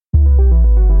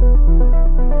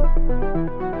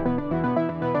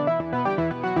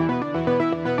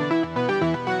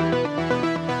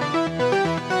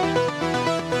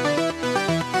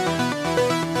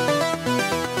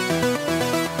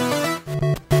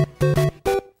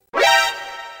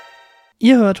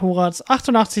Ihr hört Horaz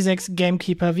 88.6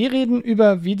 GameKeeper. Wir reden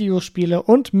über Videospiele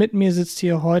und mit mir sitzt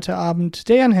hier heute Abend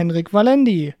der Jan Henryk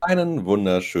Walendy. Einen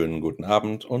wunderschönen guten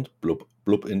Abend und blub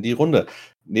blub in die Runde.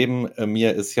 Neben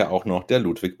mir ist ja auch noch der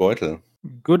Ludwig Beuttel.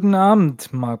 Guten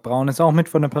Abend, Marc Braun ist auch mit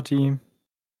von der Partie.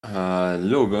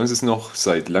 Hallo, bei uns ist noch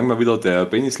seit langem mal wieder der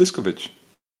Benni Sliskovic.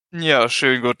 Ja,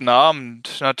 schönen guten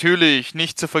Abend. Natürlich,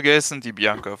 nicht zu vergessen, die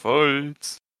Bianca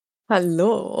Volz.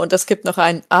 Hallo, und es gibt noch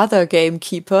einen Other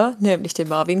Gamekeeper, nämlich den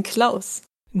Marvin Clauß.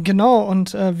 Genau,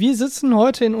 und wir sitzen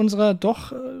heute in unserer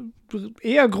doch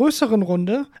eher größeren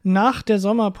Runde nach der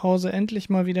Sommerpause endlich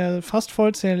mal wieder fast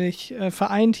vollzählig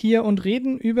vereint hier und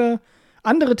reden über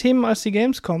andere Themen als die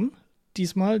Gamescom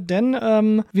diesmal, denn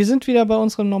wir sind wieder bei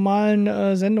unserem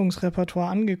normalen Sendungsrepertoire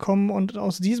angekommen und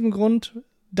aus diesem Grund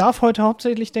darf heute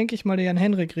hauptsächlich, denke ich mal, der Jan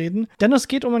Henryk reden. Denn es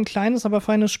geht um ein kleines, aber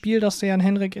feines Spiel, das der Jan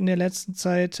Henryk in der letzten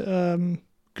Zeit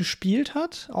gespielt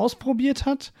hat, ausprobiert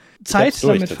hat, Zeit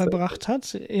damit verbracht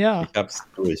hat. Ja. Ich hab's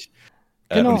durch.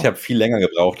 Genau. Und ich habe viel länger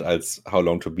gebraucht, als How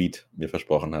Long to Beat mir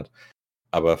versprochen hat.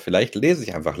 Aber vielleicht lese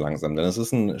ich einfach langsam, denn es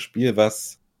ist ein Spiel,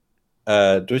 was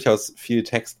durchaus viel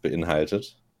Text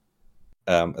beinhaltet.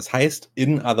 Es heißt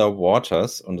In Other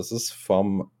Waters und es ist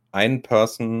vom eine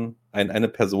Person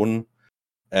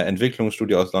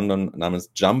Entwicklungsstudio aus London namens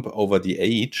Jump Over the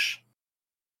Age,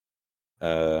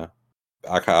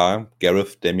 aka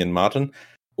Gareth Damian Martin.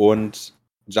 Und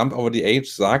Jump Over the Age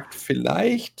sagt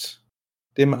vielleicht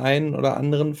dem einen oder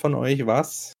anderen von euch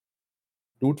was,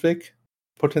 Ludwig,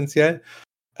 potenziell,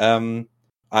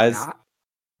 als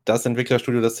das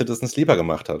Entwicklerstudio, das Citizen Sleeper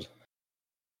gemacht hat.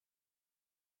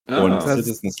 Und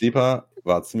Citizen Sleeper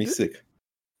war ziemlich sick.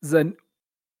 Es ist ein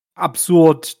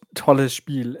absurd tolles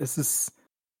Spiel. Es ist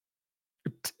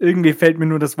irgendwie fällt mir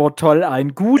nur das Wort toll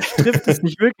ein. Gut trifft es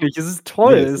nicht wirklich. Es ist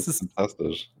toll. Nee, es ist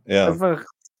fantastisch. Ja. Einfach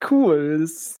cool.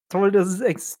 Es ist toll, dass es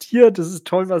existiert. Es ist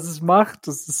toll, was es macht.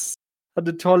 Hat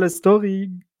eine tolle Story.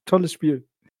 Tolles Spiel.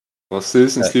 Was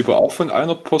ist es lieber auch von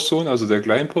einer Person, also der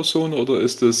kleinen Person, oder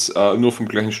ist es nur vom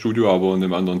gleichen Studio, aber in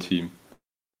einem anderen Team?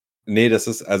 Nee, das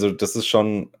ist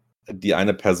schon die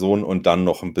eine Person und dann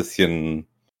noch ein bisschen,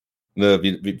 ne,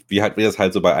 wie das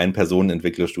halt so bei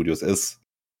Ein-Personen-Entwicklerstudios ist.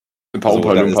 Ein paar noch.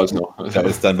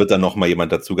 Dann wird dann noch mal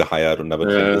jemand dazu geheiert und da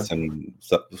wird ein bisschen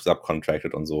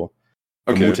subcontracted und so.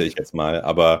 Okay. Vermute ich jetzt mal.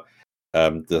 Aber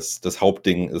das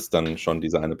Hauptding ist dann schon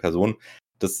diese eine Person.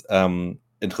 Das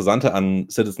Interessante an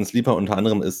Citizen Sleeper unter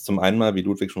anderem ist zum einen mal, wie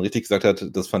Ludwig schon richtig gesagt hat,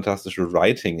 das fantastische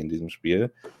Writing in diesem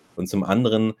Spiel. Und zum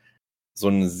anderen so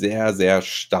ein sehr, sehr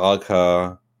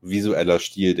starker visueller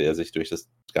Stil, der sich durch das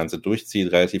Ganze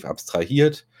durchzieht, relativ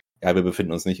abstrahiert. Ja, wir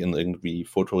befinden uns nicht in irgendwie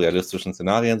fotorealistischen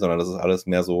Szenarien, sondern das ist alles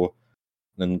mehr so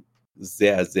ein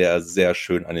sehr, sehr, sehr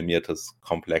schön animiertes,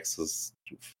 komplexes,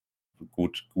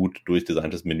 gut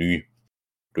durchdesigntes Menü,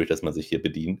 durch das man sich hier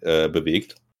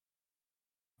bewegt.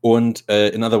 Und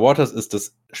In Other Waters ist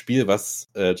das Spiel,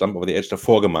 was Jump Over the Age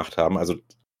davor gemacht haben, also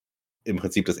im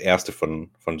Prinzip das erste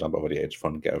von Jump Over the Age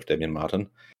von Gareth Damian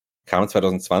Martin, kam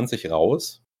 2020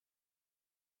 raus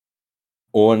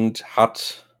und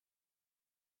hat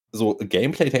so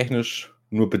gameplay-technisch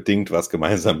nur bedingt was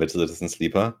gemeinsam mit Citizen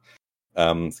Sleeper.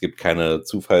 Es gibt keine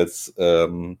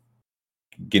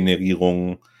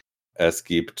Zufallsgenerierung. Es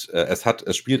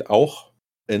spielt auch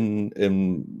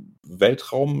im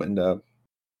Weltraum,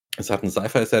 es hat ein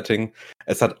Sci-Fi-Setting.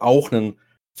 Es hat auch einen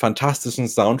fantastischen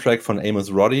Soundtrack von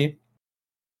Amos Roddy.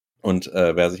 Und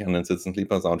wer sich an den Citizen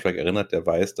Sleeper Soundtrack erinnert, der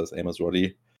weiß, dass Amos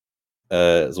Roddy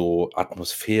so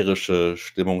atmosphärische,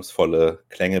 stimmungsvolle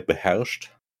Klänge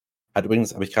beherrscht. Hat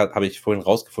übrigens, habe ich vorhin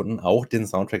rausgefunden, auch den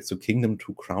Soundtrack zu Kingdom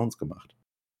 2 Crowns gemacht.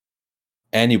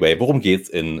 Anyway, worum geht's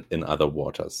in Other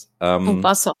Waters? Um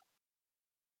Wasser.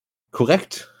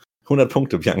 Korrekt. 100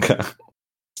 Punkte, Bianca.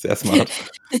 Sehr smart.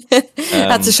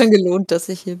 Hat sich schon gelohnt, dass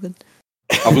ich hier bin.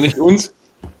 Aber nicht uns.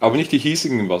 Aber nicht die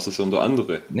hiesigen Wasser, sondern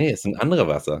andere. Nee, es sind andere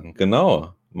Wasser.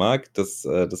 Genau. Marc, das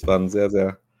war ein sehr,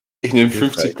 sehr... Ich nehme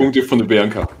 50 Punkte von der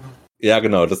Bianca. Ja,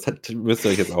 genau. Das müsst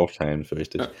ihr euch jetzt aufteilen,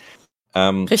 fürchte ich.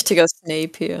 Richtiger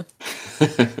Snape hier.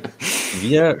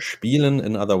 Wir spielen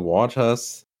in Other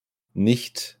Waters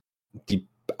nicht die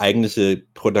eigentliche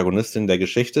Protagonistin der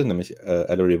Geschichte, nämlich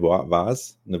Ellery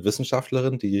Vars, eine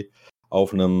Wissenschaftlerin, die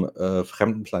auf einem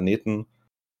fremden Planeten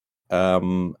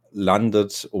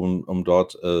landet, um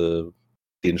dort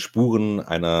den Spuren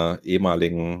einer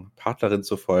ehemaligen Partnerin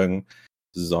zu folgen,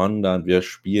 sondern wir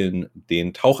spielen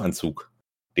den Tauchanzug,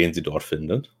 den sie dort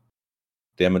findet,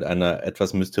 der mit einer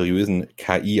etwas mysteriösen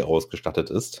KI ausgestattet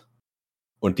ist.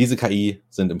 Und diese KI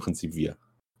sind im Prinzip wir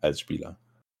als Spieler.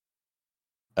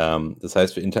 Das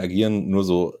heißt, wir interagieren nur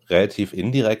so relativ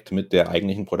indirekt mit der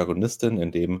eigentlichen Protagonistin,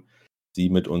 indem sie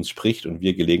mit uns spricht und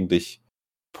wir gelegentlich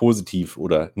positiv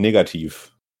oder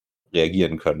negativ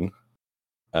reagieren können.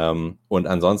 Und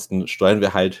ansonsten steuern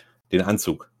wir halt den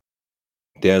Anzug,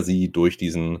 der sie durch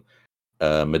diesen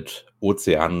mit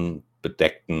Ozeanen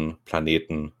bedeckten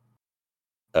Planeten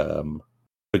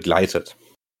begleitet.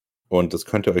 Und das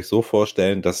könnt ihr euch so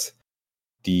vorstellen, dass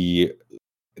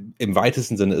im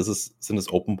weitesten Sinne sind es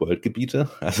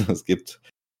Open-World-Gebiete. Also es gibt,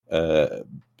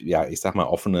 ich sag mal,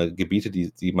 offene Gebiete,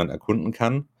 die man erkunden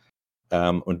kann.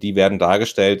 Und die werden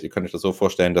dargestellt, ihr könnt euch das so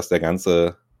vorstellen, dass der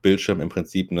ganze Bildschirm im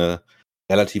Prinzip eine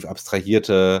relativ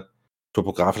abstrahierte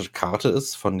topografische Karte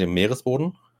ist von dem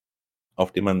Meeresboden,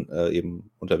 auf dem man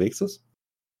eben unterwegs ist.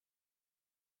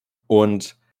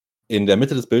 Und in der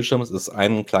Mitte des Bildschirms ist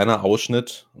ein kleiner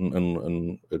Ausschnitt,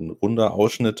 ein runder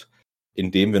Ausschnitt,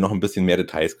 in dem wir noch ein bisschen mehr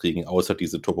Details kriegen, außer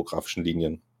diese topografischen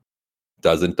Linien.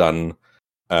 Da sind dann,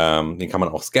 den kann man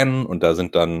auch scannen und da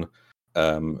sind dann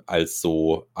als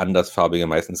so andersfarbige,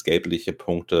 meistens gelbliche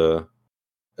Punkte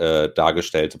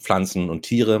dargestellte Pflanzen und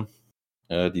Tiere,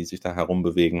 die sich da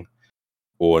herumbewegen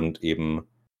und eben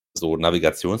so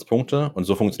Navigationspunkte. Und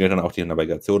so funktioniert dann auch die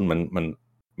Navigation.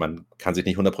 Man kann sich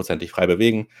nicht hundertprozentig frei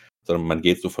bewegen, sondern man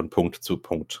geht so von Punkt zu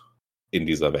Punkt in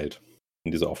dieser Welt,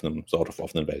 in dieser offenen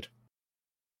Welt.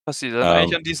 Passiert dann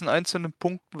eigentlich an diesen einzelnen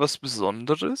Punkten was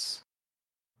Besonderes?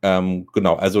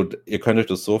 Genau, also ihr könnt euch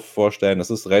das so vorstellen,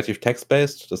 das ist relativ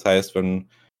text-based, das heißt, wenn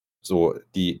so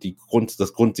die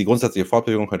grundsätzliche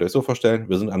Fortbewegung könnt ihr euch so vorstellen,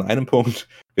 wir sind an einem Punkt,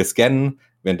 wir scannen,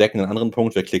 wir entdecken einen anderen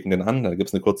Punkt, wir klicken den an, dann gibt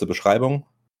es eine kurze Beschreibung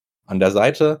an der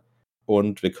Seite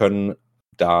und wir können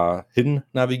dahin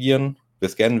navigieren, wir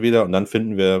scannen wieder und dann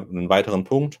finden wir einen weiteren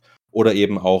Punkt oder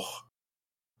eben auch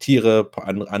Tiere,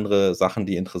 andere Sachen,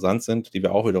 die interessant sind, die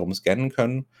wir auch wiederum scannen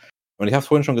können. Und ich habe es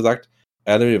vorhin schon gesagt,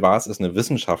 Ellery Vars ist eine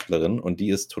Wissenschaftlerin und die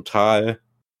ist total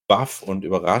baff und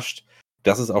überrascht,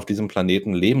 dass es auf diesem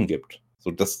Planeten Leben gibt.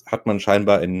 So, das hat man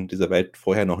scheinbar in dieser Welt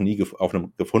vorher noch nie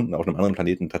gefunden, auf einem anderen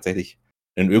Planeten tatsächlich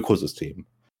ein Ökosystem,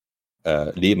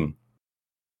 Leben.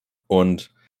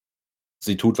 Und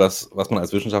sie tut was man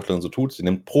als Wissenschaftlerin so tut. Sie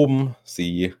nimmt Proben,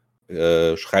 sie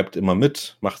schreibt immer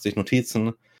mit, macht sich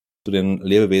Notizen zu den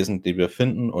Lebewesen, die wir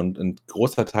finden. Und ein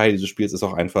großer Teil dieses Spiels ist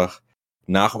auch einfach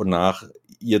nach und nach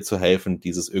ihr zu helfen,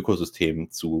 dieses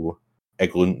Ökosystem zu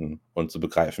ergründen und zu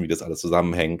begreifen, wie das alles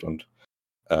zusammenhängt und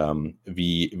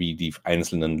wie die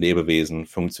einzelnen Lebewesen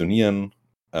funktionieren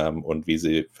und wie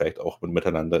sie vielleicht auch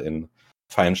miteinander in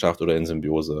Feindschaft oder in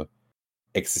Symbiose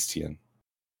existieren.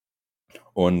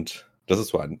 Und das ist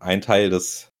so ein Teil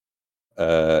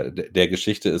der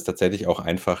Geschichte, ist tatsächlich auch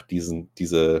einfach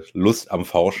diese Lust am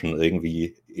Forschen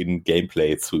irgendwie in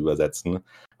Gameplay zu übersetzen,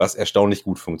 was erstaunlich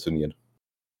gut funktioniert.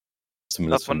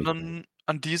 Zumindest Darf man dann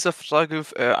an dieser Frage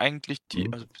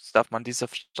darf man dieser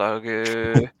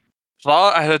Frage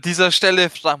dieser Stelle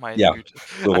fragen, meine Ja, Güte.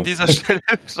 so. An dieser Stelle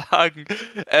fragen,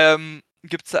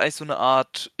 gibt es da eigentlich so eine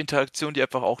Art Interaktion, die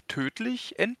einfach auch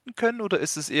tödlich enden können, oder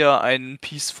ist es eher ein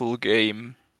peaceful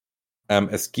Game?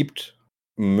 Es gibt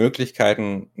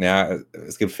Möglichkeiten,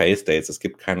 es gibt Fail-States, es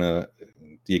gibt keine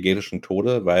diegetischen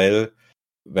Tode, weil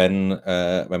wenn man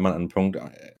an einen Punkt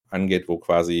angeht, wo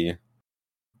quasi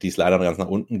die Slider ganz nach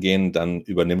unten gehen, dann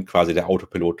übernimmt quasi der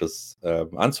Autopilot des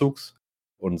Anzugs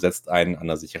und setzt einen an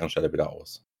der sicheren Stelle wieder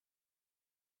aus.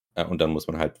 Und dann muss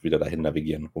man halt wieder dahin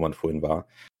navigieren, wo man vorhin war.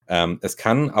 Es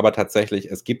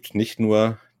gibt nicht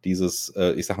nur dieses,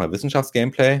 ich sag mal,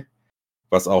 Wissenschaftsgameplay,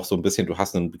 was auch so ein bisschen, du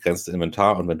hast ein begrenztes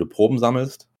Inventar und wenn du Proben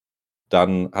sammelst,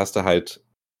 dann hast du halt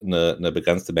eine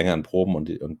begrenzte Menge an Proben und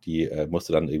die musst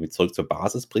du dann irgendwie zurück zur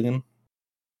Basis bringen,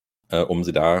 um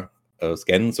sie da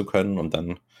scannen zu können und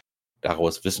dann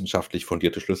daraus wissenschaftlich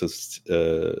fundierte Schlüsse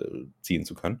ziehen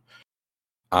zu können.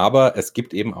 Aber es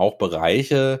gibt eben auch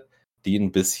Bereiche, die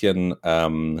ein bisschen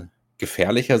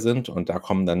gefährlicher sind und da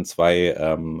kommen dann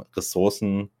 2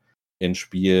 Ressourcen ins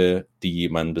Spiel, die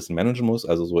man ein bisschen managen muss.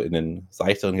 Also so in den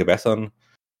seichteren Gewässern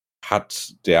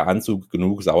hat der Anzug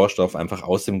genug Sauerstoff einfach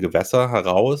aus dem Gewässer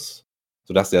heraus,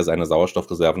 sodass er seine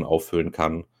Sauerstoffreserven auffüllen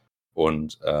kann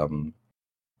und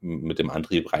mit dem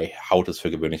Antrieb haut es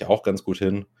für gewöhnlich auch ganz gut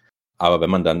hin. Aber wenn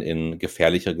man dann in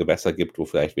gefährliche Gewässer gibt, wo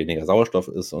vielleicht weniger Sauerstoff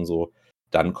ist und so,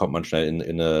 dann kommt man schnell in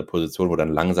eine Position, wo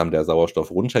dann langsam der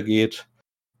Sauerstoff runtergeht.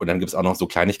 Und dann gibt es auch noch so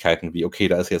Kleinigkeiten wie, okay,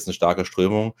 da ist jetzt eine starke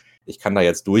Strömung, ich kann da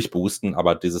jetzt durchboosten,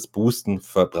 aber dieses Boosten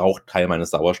verbraucht Teil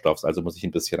meines Sauerstoffs, also muss ich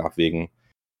ein bisschen abwägen,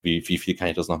 wie viel kann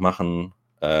ich das noch machen,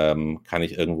 kann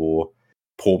ich irgendwo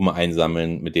Proben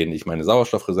einsammeln, mit denen ich meine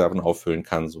Sauerstoffreserven auffüllen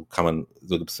kann, so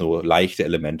gibt es so leichte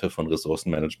Elemente von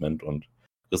Ressourcenmanagement und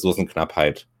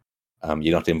Ressourcenknappheit,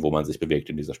 je nachdem, wo man sich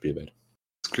bewegt in dieser Spielwelt.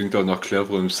 Es klingt auch nach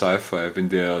cleverem Sci-Fi, wenn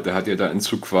der hat ja da in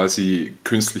Zug quasi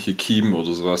künstliche Kiemen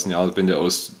oder sowas, ja, wenn der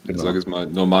aus, sag ich mal,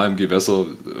 normalem Gewässer,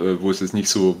 wo es jetzt nicht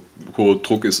so hoher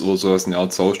Druck ist oder sowas, eine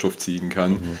Art Sauerstoff ziehen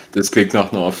kann. Das klingt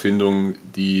nach einer Erfindung,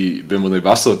 die, wenn man eine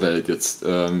Wasserwelt jetzt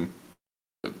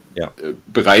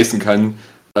bereisen kann,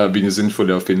 wie eine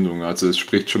sinnvolle Erfindung. Also es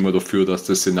spricht schon mal dafür, dass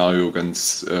das Szenario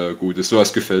ganz gut ist.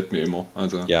 Sowas gefällt mir immer.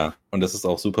 Also. Ja, und das ist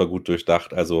auch super gut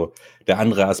durchdacht. Also der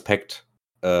andere Aspekt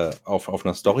auf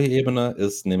einer Story-Ebene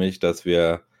ist nämlich, dass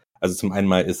wir, also zum einen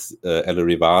mal ist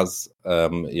Ellery Vars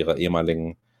ihrer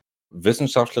ehemaligen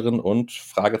Wissenschaftlerin und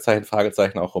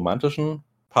Fragezeichen auch romantischen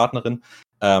Partnerin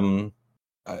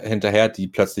hinterher, die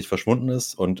plötzlich verschwunden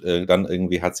ist und dann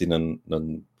irgendwie hat sie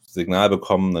ein Signal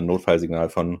bekommen, ein Notfallsignal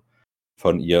von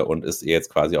ihr und ist ihr jetzt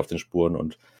quasi auf den Spuren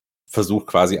und versucht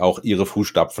quasi auch ihre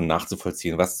Fußstapfen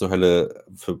nachzuvollziehen. Was zur Hölle,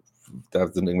 da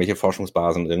sind irgendwelche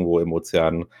Forschungsbasen irgendwo im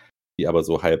Ozean, die aber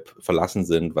so halb verlassen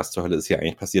sind. Was zur Hölle ist hier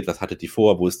eigentlich passiert? Was hatte die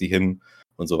vor? Wo ist die hin?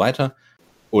 Und so weiter.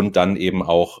 Und dann eben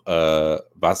auch,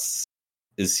 was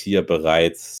ist hier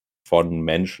bereits von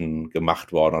Menschen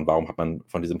gemacht worden und warum hat man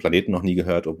von diesem Planeten noch nie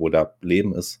gehört, obwohl da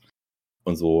Leben ist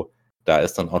und so. Da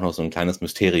ist dann auch noch so ein kleines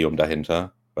Mysterium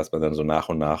dahinter, was man dann so nach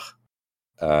und nach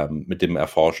mit dem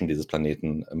Erforschen dieses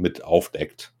Planeten mit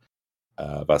aufdeckt,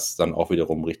 was dann auch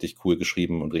wiederum richtig cool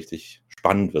geschrieben und richtig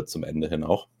spannend wird zum Ende hin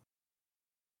auch.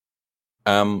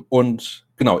 Und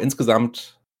genau,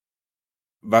 insgesamt,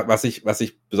 was ich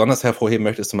besonders hervorheben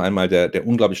möchte, ist zum einen mal der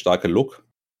unglaublich starke Look.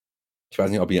 Ich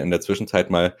weiß nicht, ob ihr in der Zwischenzeit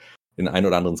mal den einen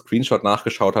oder anderen Screenshot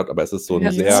nachgeschaut habt, aber es ist so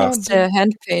ein sehr... sieht sehr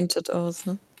handpainted aus,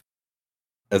 ne?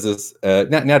 Es ist,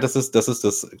 das ist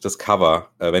das Cover,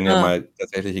 wenn ihr mal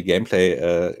tatsächliche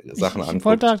Gameplay-Sachen anguckt. Ich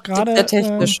wollte gerade sehr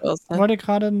technisch aus, ne? wollte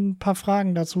gerade ein paar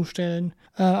Fragen dazu stellen,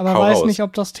 aber Hau weiß raus. nicht,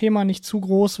 ob das Thema nicht zu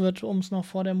groß wird, um es noch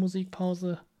vor der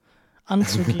Musikpause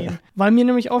anzugehen. Weil mir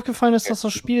nämlich aufgefallen ist, dass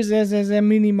das Spiel sehr, sehr, sehr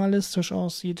minimalistisch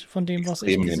aussieht von dem, was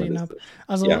ich Extrem gesehen habe. minimalistisch.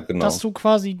 Also, Ja, genau. dass du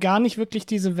quasi gar nicht wirklich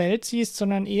diese Welt siehst,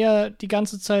 sondern eher die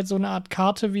ganze Zeit so eine Art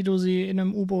Karte, wie du sie in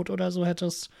einem U-Boot oder so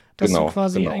hättest. Dass du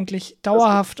quasi eigentlich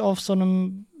dauerhaft auf so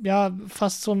einem, ja,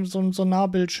 fast so ein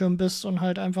Nahbildschirm bist und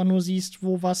halt einfach nur siehst,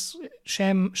 wo was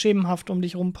schemenhaft um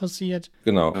dich rum passiert.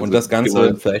 Genau, Also und das Ganze,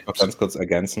 genau. vielleicht noch ganz kurz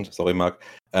ergänzend, sorry Marc,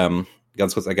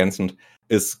 ganz kurz ergänzend,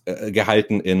 ist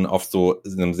gehalten in oft so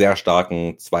einem sehr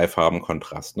starken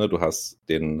Zweifarben-Kontrast. Ne? Du hast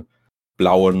den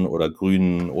blauen oder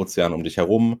grünen Ozean um dich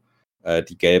herum,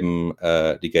 die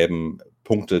gelben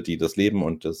Punkte, die das Leben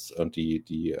und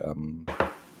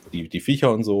die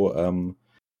Viecher und so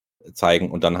zeigen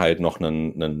und dann halt noch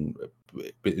einen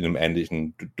in einem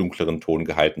ähnlichen, dunkleren Ton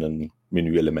gehaltenen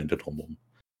Menüelemente drumherum.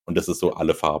 Und das ist so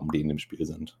alle Farben, die in dem Spiel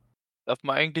sind. Darf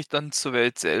man eigentlich dann zur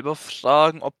Welt selber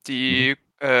fragen, ob die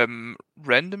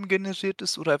random generiert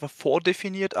ist oder einfach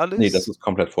vordefiniert alles? Nee, das ist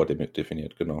komplett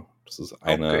vordefiniert, genau. Das ist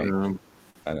eine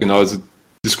Genau, also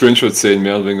die Screenshots sehen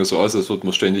mehr oder weniger so aus, als würde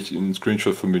man ständig einen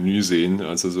Screenshot vom Menü sehen,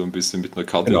 also so ein bisschen mit einer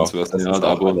Karte genau, und sowas. das Ja, ist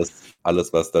aber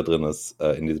alles, was da drin ist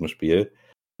in diesem Spiel.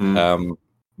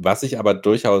 Was ich aber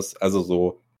durchaus, also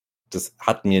so, das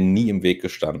hat mir nie im Weg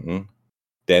gestanden,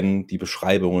 denn die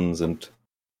Beschreibungen sind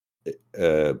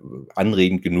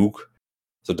anregend genug,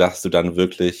 sodass du dann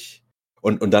wirklich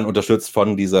und dann unterstützt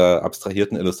von dieser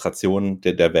abstrahierten Illustration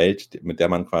der Welt, mit der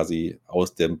man quasi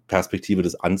aus der Perspektive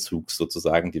des Anzugs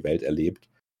sozusagen die Welt erlebt,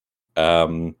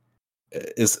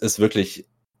 ist wirklich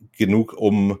genug,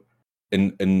 um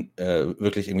in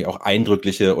wirklich irgendwie auch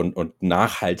eindrückliche und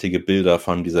nachhaltige Bilder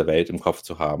von dieser Welt im Kopf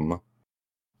zu haben.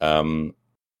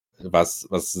 Was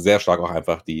sehr stark auch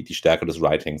einfach die Stärke des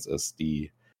Writings ist,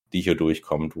 die hier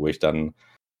durchkommt, wo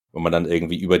man dann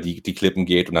irgendwie über die Klippen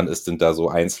geht und dann sind da so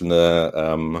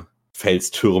einzelne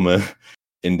Felstürme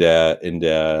in der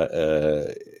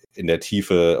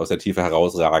Tiefe, aus der Tiefe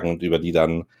herausragend, über die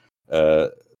dann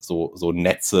so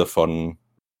Netze von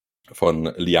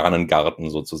Lianengarten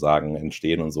sozusagen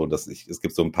entstehen und so. Es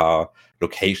gibt so ein paar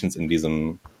Locations in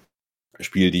diesem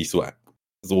Spiel, die ich so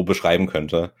beschreiben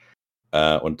könnte.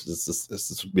 Und es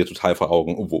ist mir total vor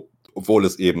Augen, obwohl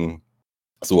es eben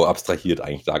so abstrahiert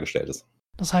eigentlich dargestellt ist.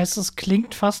 Das heißt, es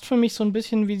klingt fast für mich so ein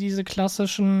bisschen wie diese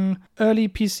klassischen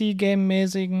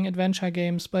Early-PC-Game-mäßigen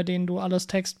Adventure-Games, bei denen du alles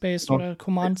Text-based oder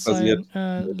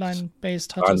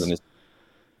Command-Line-based hattest. Wahnsinnig.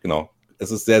 Genau.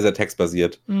 Es ist sehr, sehr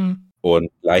textbasiert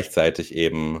und gleichzeitig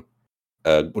eben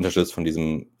unterstützt von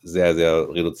diesem sehr, sehr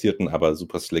reduzierten, aber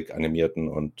super slick animierten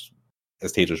und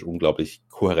ästhetisch unglaublich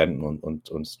kohärenten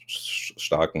und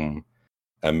starken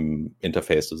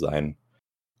Interface-Design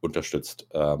unterstützt.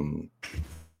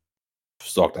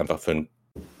 Sorgt einfach für ein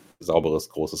sauberes,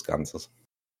 großes Ganzes.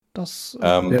 Das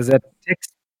sehr, sehr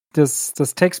das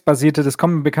Textbasierte, das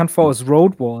kommt mir bekannt vor aus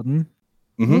Road Warden.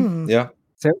 Ja.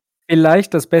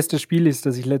 Vielleicht das beste Spiel ist,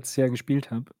 das ich letztes Jahr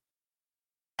gespielt habe.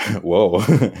 Wow.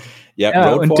 Ja,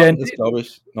 Ja, Road und Warden der- ist, glaube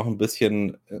ich, noch ein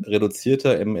bisschen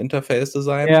reduzierter im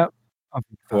Interface-Design Ja, auf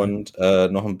jeden Fall. und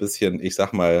noch ein bisschen, ich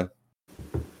sag mal,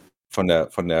 von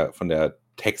der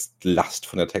Textlast,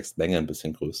 von der Textmenge ein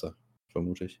bisschen größer,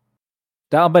 vermute ich.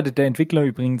 Da arbeitet der Entwickler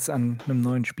übrigens an einem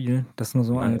neuen Spiel, das nur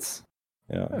so als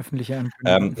Ja. öffentliche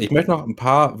Ankündigung. Ich möchte noch ein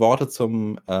paar Worte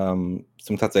zum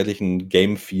tatsächlichen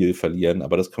Game-Feel verlieren,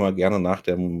 aber das können wir gerne nach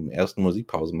der ersten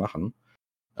Musikpause machen,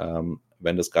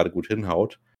 wenn das gerade gut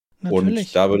hinhaut. Natürlich.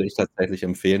 Und da würde ich tatsächlich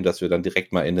empfehlen, dass wir dann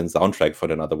direkt mal in den Soundtrack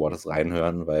von Another Waters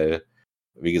reinhören, weil,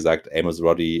 wie gesagt, Amos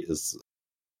Roddy ist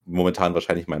momentan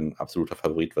wahrscheinlich mein absoluter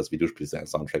Favorit, was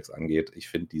Videospiel-Soundtracks angeht. Ich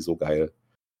finde die so geil.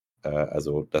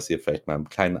 Also, dass ihr vielleicht mal einen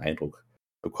kleinen Eindruck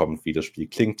bekommt, wie das Spiel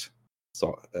klingt.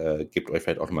 So, gebt euch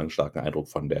vielleicht auch nochmal einen starken Eindruck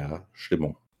von der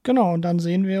Stimmung. Genau, und dann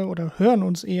sehen wir oder hören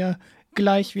uns eher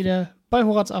gleich wieder bei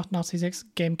Horaz 88.6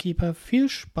 GameKeeper. Viel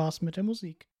Spaß mit der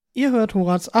Musik. Ihr hört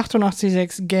Horaz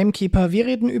 88.6 GameKeeper. Wir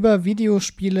reden über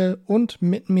Videospiele und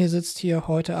mit mir sitzt hier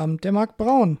heute Abend der Marc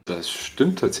Braun. Das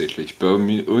stimmt tatsächlich. Bei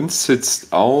uns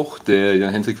sitzt auch der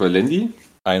Jan Henryk Walendy.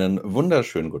 Einen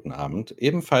wunderschönen guten Abend.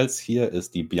 Ebenfalls hier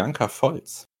ist die Bianca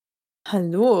Volz.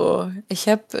 Hallo, ich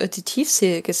habe die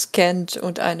Tiefsee gescannt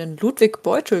und einen Ludwig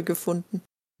Beuttel gefunden.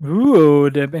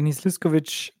 Der Benni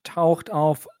Sliskovic taucht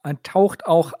auch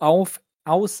auf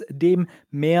aus dem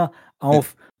Meer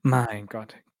auf. Mein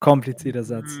Gott, komplizierter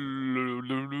Satz. Ist schon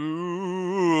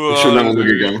lange so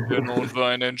gegangen. Und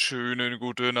einen schönen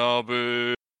guten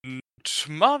Abend.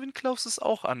 Marvin Clauß ist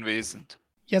auch anwesend.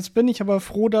 Jetzt bin ich aber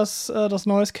froh, dass das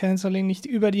Noise Cancelling nicht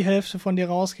über die Hälfte von dir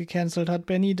rausgecancelt hat,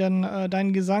 Benni, denn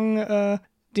dein Gesang,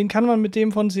 den kann man mit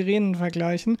dem von Sirenen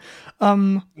vergleichen.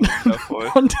 Und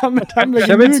damit haben wir Ich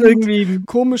habe jetzt irgendwie genügend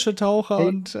komische Taucher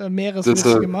und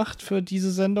Meereswitze Das, gemacht für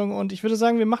diese Sendung. Und ich würde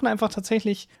sagen, wir machen einfach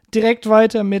tatsächlich direkt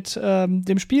weiter mit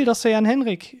dem Spiel, das der Jan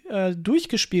Henryk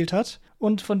durchgespielt hat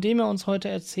und von dem er uns heute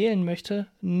erzählen möchte,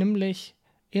 nämlich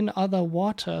In Other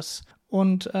Waters.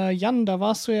 Und Jan, da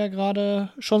warst du ja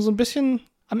gerade schon so ein bisschen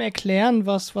am Erklären,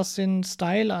 was den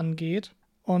Style angeht.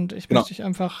 Und ich möchte dich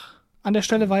einfach an der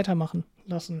Stelle weitermachen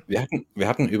lassen. Wir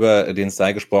hatten über den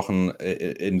Style gesprochen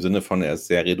im Sinne von, er ist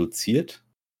sehr reduziert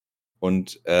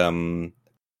und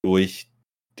durch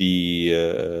die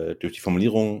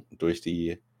Formulierung, durch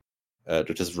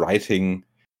das Writing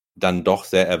dann doch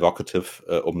sehr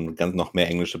evocative, um ganz noch mehr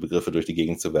englische Begriffe durch die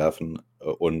Gegend zu werfen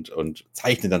und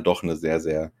zeichnet dann doch eine sehr,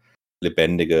 sehr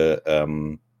lebendiges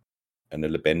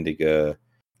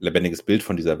Bild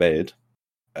von dieser Welt.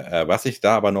 Was ich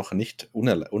da aber noch nicht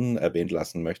unerwähnt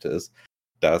lassen möchte, ist,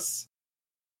 dass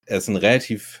es ein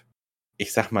relativ,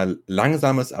 ich sag mal,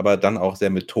 langsames, aber dann auch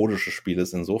sehr methodisches Spiel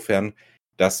ist, insofern,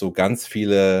 dass so ganz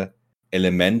viele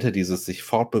Elemente dieses sich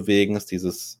Fortbewegens,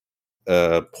 dieses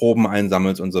Proben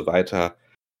einsammels und so weiter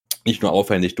nicht nur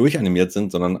aufwendig durchanimiert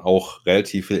sind, sondern auch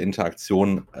relativ viel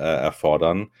Interaktion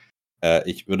erfordern.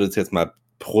 Ich würde es jetzt mal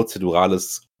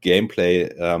prozedurales Gameplay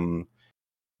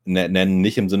nennen,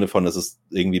 nicht im Sinne von, es ist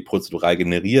irgendwie prozedural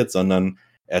generiert, sondern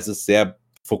es ist sehr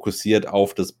fokussiert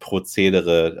auf das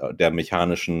Prozedere der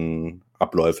mechanischen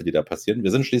Abläufe, die da passieren.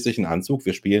 Wir sind schließlich ein Anzug,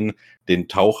 wir spielen den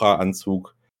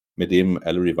Taucheranzug, mit dem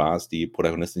Ellery Vars, die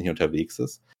Protagonistin, hier unterwegs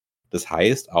ist. Das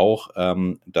heißt auch,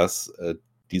 dass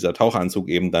dieser Taucheranzug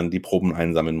eben dann die Proben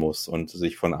einsammeln muss und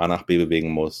sich von A nach B bewegen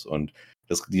muss und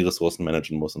die Ressourcen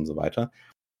managen muss und so weiter.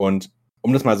 Und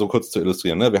um das mal so kurz zu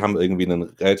illustrieren, ne, wir haben irgendwie ein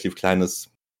relativ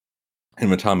kleines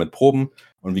Inventar mit Proben.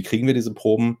 Und wie kriegen wir diese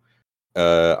Proben?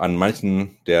 An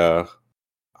manchen der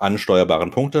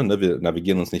ansteuerbaren Punkte. Ne? Wir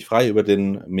navigieren uns nicht frei über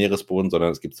den Meeresboden,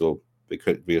 sondern es gibt so,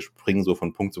 wir springen so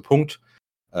von Punkt zu Punkt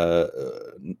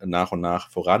nach und nach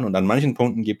voran. Und an manchen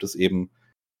Punkten gibt es eben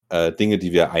Dinge,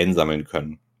 die wir einsammeln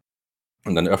können.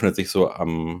 Und dann öffnet sich so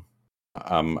am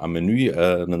Menü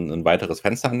ein weiteres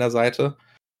Fenster an der Seite.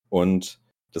 Und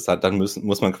dann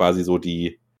muss man quasi so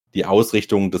die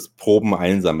Ausrichtung des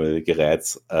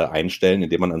Probeneinsammelgeräts einstellen,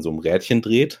 indem man an so einem Rädchen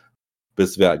dreht,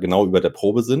 bis wir genau über der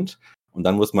Probe sind. Und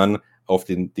dann muss man auf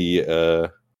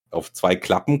auf zwei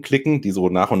Klappen klicken, die so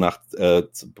nach und nach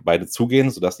beide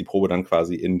zugehen, sodass die Probe dann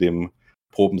quasi in dem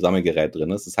Probensammelgerät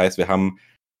drin ist. Das heißt, wir haben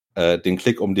den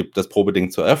Klick, um das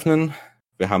Probeding zu öffnen.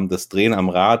 Wir haben das Drehen am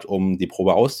Rad, um die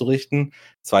Probe auszurichten.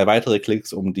 2 weitere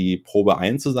Klicks, um die Probe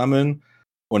einzusammeln.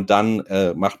 Und dann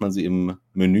macht man sie im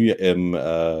Menü,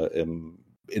 im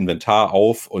Inventar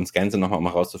auf und scannt sie nochmal, um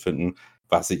herauszufinden,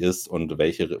 was sie ist und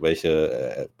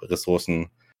welche Ressourcen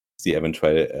sie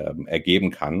eventuell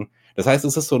ergeben kann. Das heißt,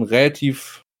 es ist so ein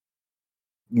relativ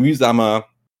mühsamer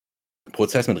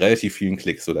Prozess mit relativ vielen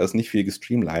Klicks. So, da ist nicht viel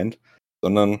gestreamlined,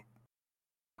 sondern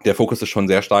der Fokus ist schon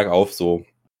sehr stark auf so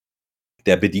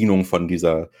der Bedienung von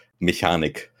dieser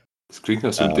Mechanik. Das klingt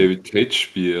nach so einem David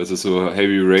Cage-Spiel, also so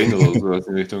Heavy Rain oder sowas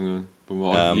in Richtung, wo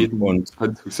man auch jeden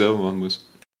Handtuch selber machen muss.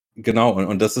 Genau,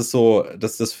 und das ist so,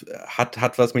 das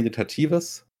hat was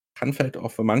Meditatives, kann vielleicht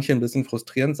auch für manche ein bisschen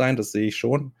frustrierend sein, das sehe ich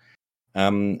schon.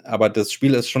 Aber das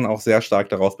Spiel ist schon auch sehr stark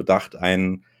darauf bedacht,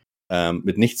 einen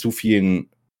mit nicht zu vielen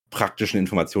praktischen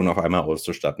Informationen auf einmal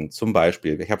auszustatten. Zum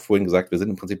Beispiel, ich habe vorhin gesagt, wir sind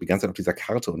im Prinzip die ganze Zeit auf dieser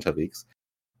Karte unterwegs.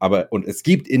 Und es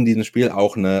gibt in diesem Spiel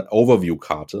auch eine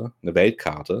Overview-Karte, eine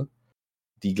Weltkarte,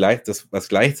 was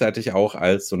gleichzeitig auch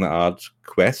als so eine Art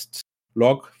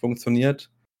Quest-Log funktioniert.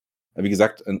 Wie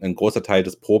gesagt, ein großer Teil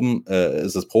des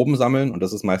ist das Probensammeln, und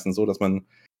das ist meistens so, dass man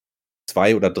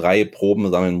 2 oder 3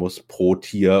 Proben sammeln muss pro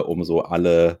Tier, um so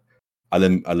alle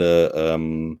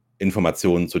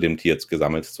Informationen zu dem Tier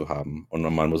gesammelt zu haben. Und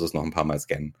man muss es noch ein paar Mal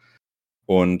scannen.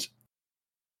 Und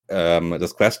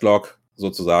das Questlog,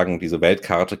 sozusagen, diese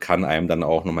Weltkarte, kann einem dann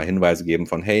auch nochmal Hinweise geben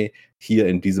von, hey, hier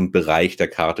in diesem Bereich der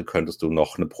Karte könntest du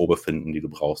noch eine Probe finden, die du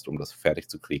brauchst, um das fertig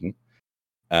zu kriegen.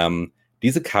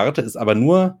 Diese Karte ist aber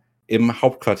nur im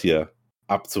Hauptquartier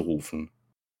abzurufen.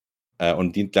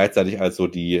 Und dient gleichzeitig als so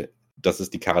das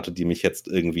ist die Karte, die mich jetzt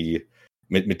irgendwie,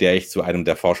 mit der ich zu einem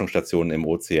der Forschungsstationen im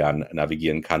Ozean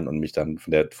navigieren kann und mich dann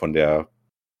von der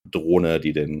Drohne,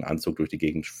 die den Anzug durch die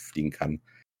Gegend fliegen kann,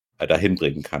 dahin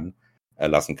bringen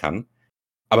lassen kann.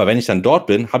 Aber wenn ich dann dort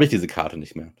bin, habe ich diese Karte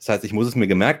nicht mehr. Das heißt, ich muss es mir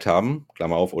gemerkt haben,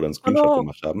 Klammer auf, oder einen Screenshot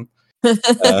gemacht haben,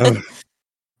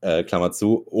 Klammer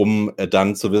zu, um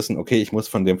dann zu wissen, okay, ich muss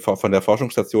von der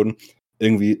Forschungsstation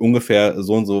irgendwie ungefähr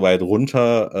so und so weit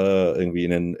runter irgendwie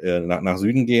nach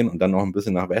Süden gehen und dann noch ein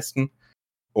bisschen nach Westen,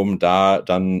 um da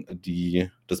dann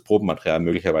das Probenmaterial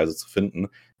möglicherweise zu finden.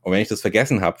 Und wenn ich das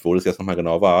vergessen habe, wo das jetzt nochmal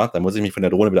genau war, dann muss ich mich von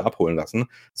der Drohne wieder abholen lassen,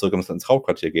 zurück ins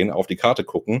Hauptquartier gehen, auf die Karte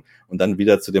gucken und dann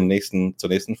wieder zur nächsten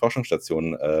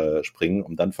Forschungsstation springen,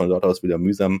 um dann von dort aus wieder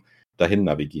mühsam dahin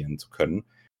navigieren zu können.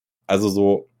 Also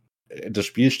so, das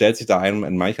Spiel stellt sich da einem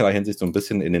in mancherlei Hinsicht so ein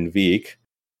bisschen in den Weg,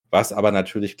 was aber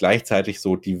natürlich gleichzeitig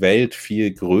so die Welt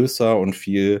viel größer und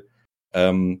viel,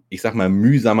 ich sag mal,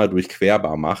 mühsamer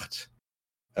durchquerbar macht,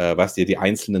 was dir die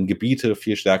einzelnen Gebiete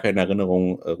viel stärker in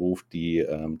Erinnerung ruft, die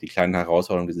kleinen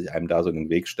Herausforderungen, die sich einem da so in den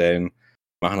Weg stellen,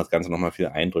 machen das Ganze nochmal viel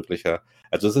eindrücklicher.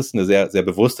 Also es ist eine sehr, sehr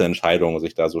bewusste Entscheidung,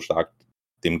 sich da so stark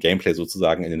dem Gameplay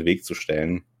sozusagen in den Weg zu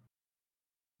stellen,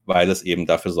 weil es eben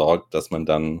dafür sorgt, dass man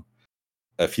dann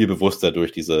viel bewusster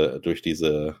durch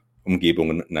diese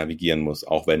Umgebungen navigieren muss,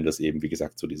 auch wenn das eben, wie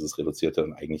gesagt, so dieses reduzierte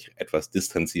und eigentlich etwas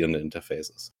distanzierende Interface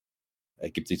ist.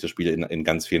 Gibt sich das Spiel in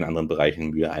ganz vielen anderen Bereichen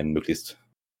Mühe, einen möglichst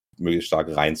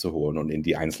stark reinzuholen und in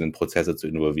die einzelnen Prozesse zu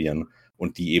involvieren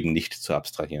und die eben nicht zu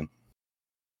abstrahieren.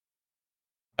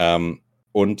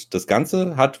 Und das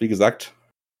Ganze hat, wie gesagt,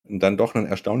 dann doch einen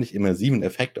erstaunlich immersiven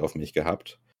Effekt auf mich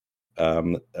gehabt.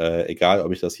 Egal,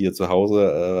 ob ich das hier zu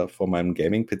Hause vor meinem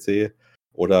Gaming-PC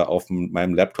oder auf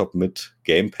meinem Laptop mit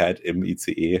Gamepad im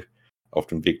ICE auf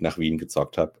dem Weg nach Wien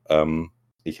gezockt habe.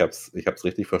 Ich hab's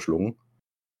richtig verschlungen.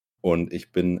 Und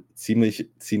ich bin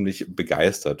ziemlich, ziemlich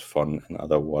begeistert von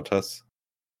Another Waters.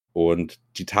 Und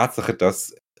die Tatsache,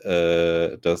 dass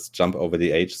das Jump Over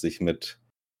the Age sich mit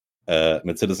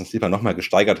Citizen Sleeper nochmal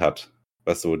gesteigert hat,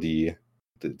 was so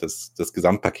das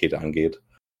Gesamtpaket angeht,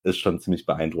 ist schon ziemlich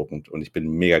beeindruckend. Und ich bin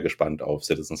mega gespannt auf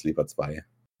Citizen Sleeper 2,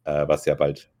 was ja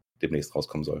bald demnächst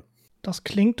rauskommen soll. Das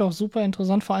klingt doch super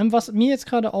interessant. Vor allem, was mir jetzt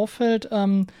gerade auffällt,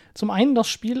 zum einen, das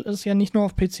Spiel ist ja nicht nur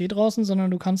auf PC draußen,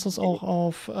 sondern du kannst es auch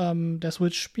auf der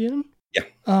Switch spielen. Ja.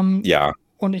 Ja.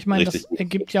 Und ich meine, das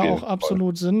ergibt ja auch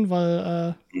absolut Sinn,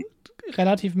 weil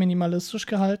relativ minimalistisch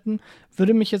gehalten.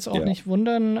 Würde mich jetzt auch nicht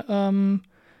wundern,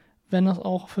 wenn das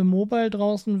auch für Mobile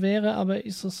draußen wäre, aber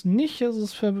ist es nicht. Es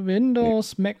ist für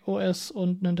Windows, Mac OS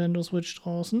und Nintendo Switch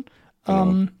draußen.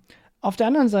 Genau. Auf der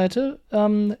anderen Seite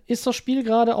ist das Spiel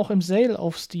gerade auch im Sale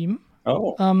auf Steam.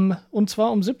 Oh. Und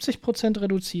zwar um 70%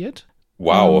 reduziert.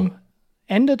 Wow.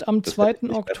 Endet am 2.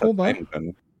 Oktober.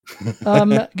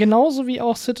 Genauso wie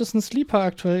auch Citizen Sleeper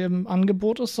aktuell im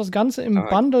Angebot ist. Das Ganze im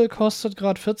Bundle kostet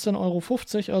gerade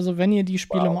 14,50 €. Also wenn ihr die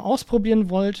Spiele mal ausprobieren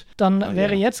wollt, dann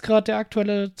wäre jetzt gerade der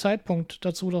aktuelle Zeitpunkt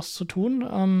dazu, das zu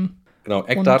tun. Genau,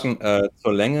 Eckdaten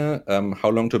zur Länge.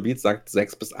 How Long to Beat sagt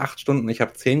 6 bis 8 Stunden. Ich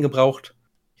habe 10 gebraucht.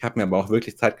 Ich habe mir aber auch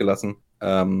wirklich Zeit gelassen.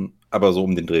 Aber so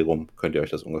um den Dreh rum könnt ihr euch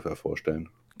das ungefähr vorstellen.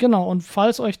 Genau, und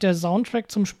falls euch der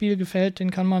Soundtrack zum Spiel gefällt, den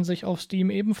kann man sich auf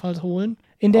Steam ebenfalls holen.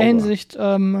 In der Hinsicht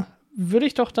würde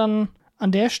ich doch dann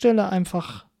an der Stelle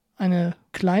einfach eine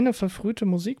kleine verfrühte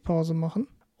Musikpause machen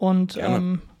und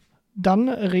Dann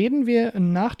reden wir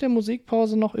nach der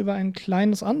Musikpause noch über ein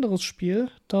kleines anderes Spiel,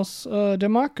 das der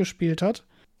Marc gespielt hat.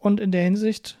 Und in der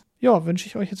Hinsicht, ja, wünsche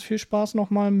ich euch jetzt viel Spaß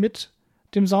nochmal mit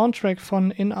dem Soundtrack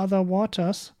von In Other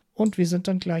Waters. Und wir sind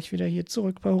dann gleich wieder hier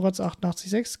zurück bei Horaz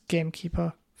 88.6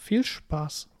 GameKeeper. Viel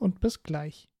Spaß und bis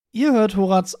gleich. Ihr hört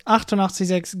Horaz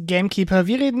 88.6 GameKeeper.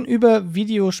 Wir reden über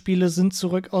Videospiele, sind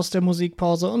zurück aus der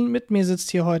Musikpause und mit mir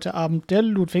sitzt hier heute Abend der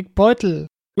Ludwig Beuttel.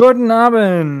 Guten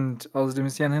Abend. Außerdem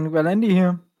ist Jan Henryk Walendy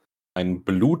hier. Ein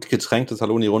blutgetränktes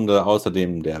Hallo in die Runde.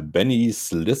 Außerdem der Benni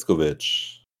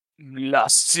Sliskovic.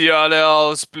 Lasst sie alle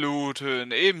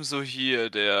ausbluten. Ebenso hier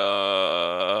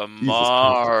der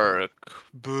Marc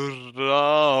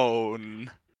Braun.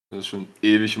 Das ist schon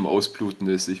ewig im Ausbluten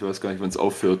ist. Ich weiß gar nicht, wann es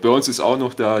aufhört. Bei uns ist auch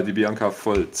noch da die Bianca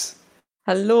Volz.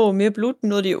 Hallo, mir bluten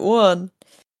nur die Ohren.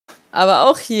 Aber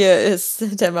auch hier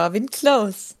ist der Marvin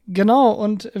Clauß. Genau,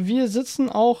 und wir sitzen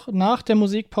auch nach der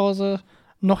Musikpause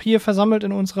noch hier versammelt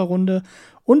in unserer Runde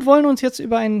und wollen uns jetzt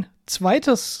über ein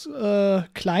zweites,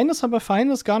 kleines, aber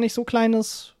feines, gar nicht so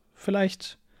kleines,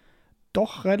 vielleicht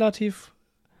doch relativ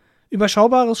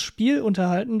überschaubares Spiel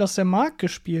unterhalten, das der Marc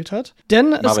gespielt hat. Denn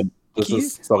Marvin, das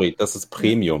ist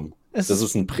Premium. Das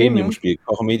ist ein Premium-Spiel.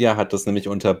 Koch Media hat das nämlich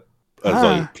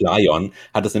Playon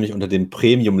hat es nämlich unter dem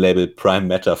Premium-Label Prime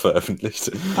Matter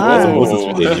veröffentlicht. Also muss es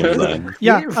Premium sein.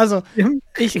 Ja, also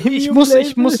ich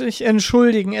muss mich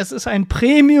entschuldigen. Es ist ein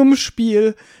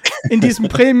Premium-Spiel. In diesem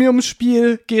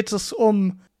Premium-Spiel geht es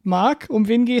um Marc. Um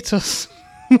wen geht es?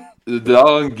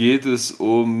 Daran geht es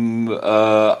um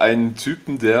einen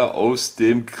Typen, der aus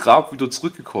dem Grab wieder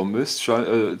zurückgekommen ist.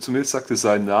 Zumindest sagte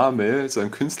sein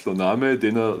Künstlername,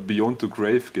 den er Beyond the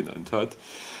Grave genannt hat.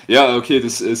 Ja, okay,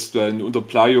 das ist dann unter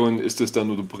Playon, ist das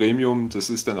dann unter Premium, das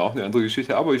ist dann auch eine andere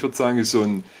Geschichte, aber ich würde sagen, ist so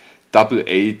ein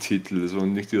Double-A-Titel, so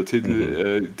ein richtiger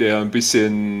Titel, der ein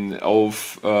bisschen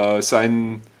auf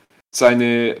seine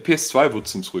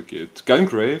PS2-Wurzeln zurückgeht.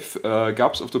 Gungrave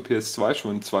gab es auf der PS2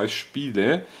 schon 2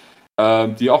 Spiele,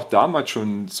 die auch damals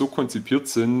schon so konzipiert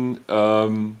sind,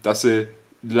 dass sie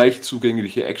leicht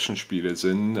zugängliche Actionspiele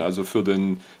sind. Also für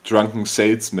den Drunken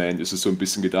Salesman ist es so ein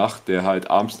bisschen gedacht, der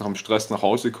halt abends nach dem Stress nach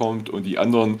Hause kommt und die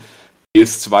anderen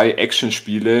PS2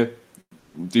 Actionspiele,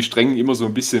 die strengen immer so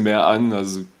ein bisschen mehr an.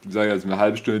 Also ich sage jetzt eine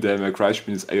halbe Stunde der May Cry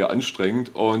spielen ist eher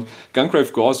anstrengend und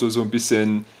Gungrave G.O.R.E soll so ein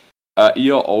bisschen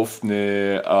eher auf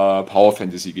eine Power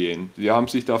Fantasy gehen. Die haben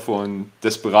sich da von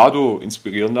Desperado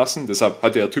inspirieren lassen, deshalb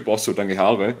hat der Typ auch so lange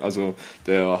Haare. Also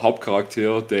der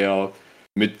Hauptcharakter, der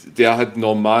hat einen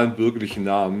normalen bürgerlichen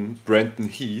Namen. Brandon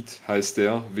Heath heißt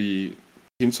der, wie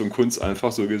Hinz und Kunz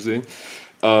einfach so gesehen.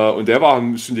 Und der war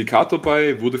im Syndikat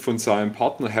dabei, wurde von seinem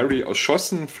Partner Harry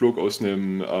erschossen, flog aus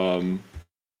einem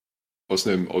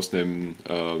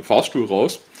Fahrstuhl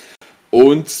raus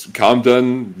und kam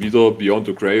dann wieder Beyond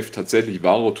the Grave. Tatsächlich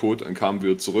war er tot und kam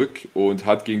wieder zurück und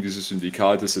hat gegen dieses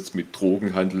Syndikat, das jetzt mit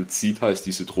Drogen handelt, Seed heißt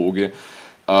diese Droge,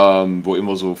 wo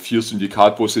immer so 4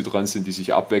 Syndikatbosse dran sind, die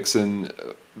sich abwechseln,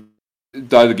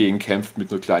 dagegen kämpft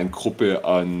mit einer kleinen Gruppe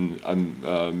an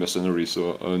Mercenaries.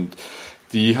 So. Und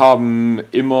die haben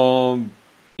immer,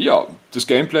 ja, das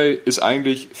Gameplay ist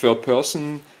eigentlich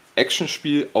Third-Person,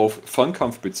 Actionspiel auf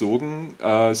Fernkampf bezogen.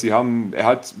 Er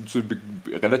hat so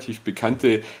eine relativ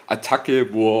bekannte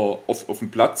Attacke, wo er auf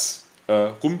dem Platz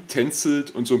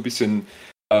rumtänzelt und so ein bisschen,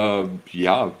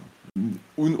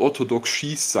 unorthodox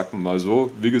schießt, sagen wir mal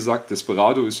so. Wie gesagt,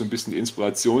 Desperado ist so ein bisschen die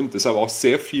Inspiration, deshalb auch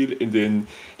sehr viel in den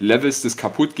Levels, das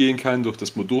kaputt gehen kann, durch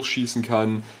das man durchschießen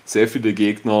kann, sehr viele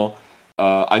Gegner.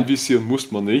 Anvisieren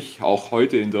muss man nicht, auch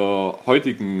heute in der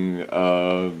heutigen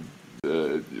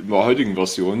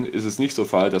Version ist es nicht der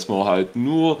Fall, dass man halt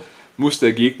muss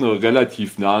der Gegner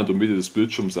relativ nah in der Mitte des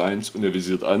Bildschirms sein und er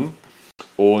visiert an.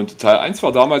 Und Teil 1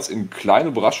 war damals ein kleiner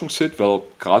Überraschungshit, weil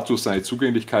gerade durch seine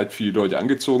Zugänglichkeit viele Leute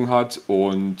angezogen hat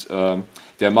und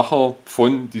der Macher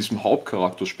von diesem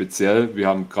Hauptcharakter speziell, wir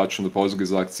haben gerade schon in der Pause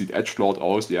gesagt, sieht edgelord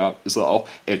aus, ja, ist er auch,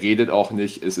 er redet auch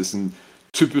nicht, es ist ein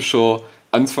typischer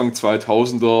Anfang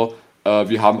 2000er,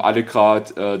 wir haben alle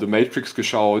gerade The Matrix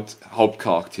geschaut,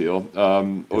 Hauptcharakter.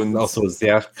 Und ist auch so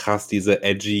sehr krass, diese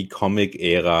edgy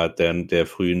Comic-Ära der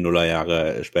frühen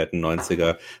Nullerjahre, späten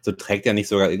 90er. So trägt er nicht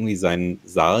sogar irgendwie seinen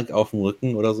Sarg auf dem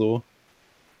Rücken oder so?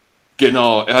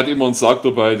 Genau, er hat immer einen Sarg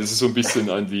dabei, das ist so ein bisschen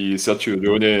an die Sergio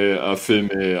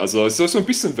Leone-Filme, also es ist so ein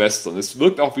bisschen Western, es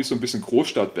wirkt auch wie so ein bisschen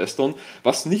Großstadt-Western,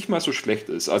 was nicht mal so schlecht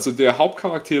ist. Also der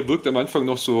Hauptcharakter wirkt am Anfang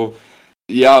noch so,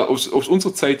 ja, aus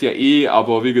unserer Zeit ja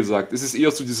aber wie gesagt, es ist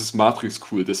eher so dieses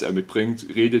Matrix-Cool, das er mitbringt,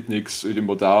 redet nichts, ist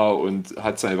immer da und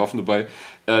hat seine Waffen dabei.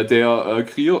 Der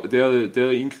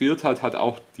ihn kreiert hat, hat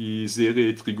auch die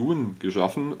Serie Trigun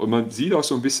geschaffen und man sieht auch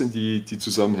so ein bisschen die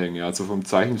Zusammenhänge, also vom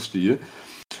Zeichenstil.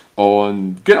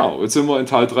 Und genau, jetzt sind wir in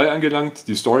Teil 3 angelangt.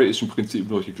 Die Story ist im Prinzip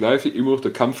immer noch die gleiche, immer noch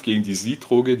der Kampf gegen die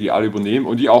Seed-Droge, die alle übernehmen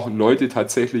und die auch Leute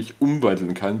tatsächlich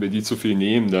umwandeln kann. Wenn die zu viel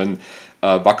nehmen, dann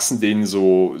wachsen denen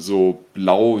so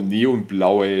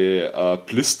neonblaue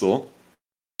Blister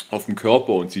auf dem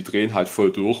Körper und sie drehen halt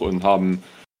voll durch und haben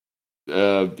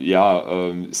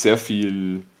sehr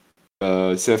viel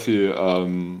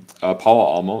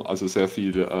Power Armor, also sehr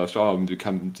viel Stahl,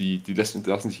 die lassen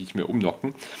sich nicht mehr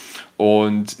umknocken.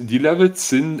 Und die Levels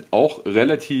sind auch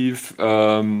relativ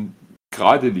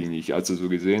geradlinig, also so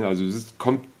gesehen. Also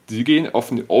sie gehen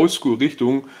auf eine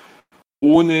Oldschool-Richtung,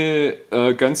 ohne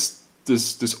ganz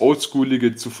das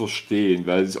Oldschoolige zu verstehen,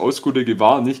 weil das Oldschoolige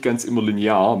war nicht ganz immer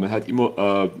linear. Man hat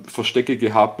immer Verstecke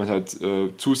gehabt, man hat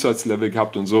Zusatzlevel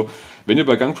gehabt und so. Wenn ihr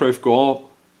bei Gungrave G.O.R.E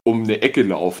um eine Ecke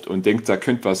lauft und denkt, da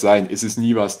könnte was sein, ist es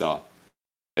nie was da.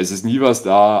 Es ist nie was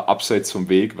da, abseits vom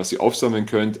Weg, was ihr aufsammeln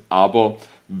könnt, aber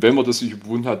wenn man das sich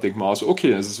überwunden hat, denkt man auch so, okay,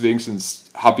 das ist wenigstens,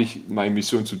 habe ich meine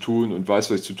Mission zu tun und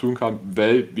weiß, was ich zu tun kann,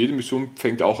 weil jede Mission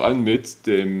fängt auch an mit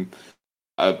dem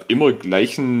immer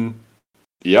gleichen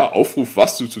Aufruf,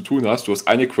 was du zu tun hast. Du hast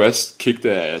eine Quest, kick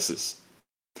their asses.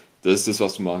 Das ist das,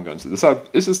 was du machen kannst. Deshalb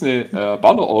ist es eine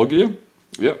Ballerorgie,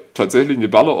 tatsächlich eine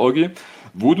Ballerorgie,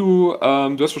 wo du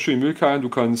hast verschiedene Möglichkeiten, du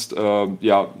kannst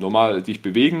normal dich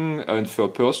bewegen, in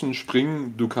Third Person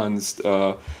springen, du kannst,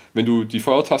 wenn du die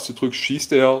Feuertaste drückst,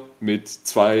 schießt er mit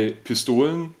 2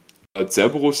 Pistolen,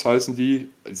 Cerberus heißen die,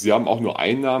 sie haben auch nur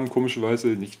einen Namen, komischerweise,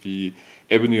 nicht wie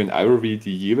Ebony und Ivory,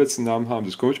 die jeweils einen Namen haben,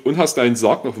 das ist komisch, und hast deinen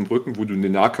Sarg auf dem Rücken, wo du eine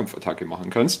Nahkampfattacke machen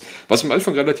kannst, was am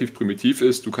Anfang relativ primitiv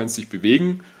ist, du kannst dich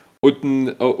bewegen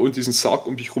und diesen Sarg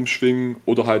um dich rumschwingen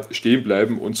oder halt stehen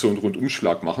bleiben und so einen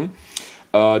Rundumschlag machen.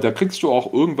 Da kriegst du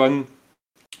auch irgendwann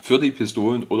für die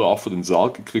Pistolen oder auch für den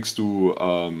Sarg kannst du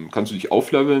dich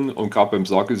aufleveln und gerade beim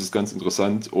Sarg ist es ganz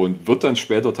interessant und wird dann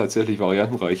später tatsächlich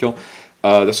variantenreicher,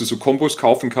 dass du so Kombos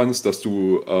kaufen kannst, dass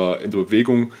du in der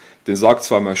Bewegung den Sarg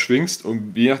zweimal schwingst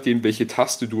und je nachdem, welche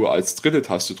Taste du als dritte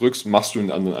Taste drückst, machst du einen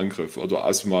anderen Angriff. Oder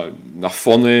also mal nach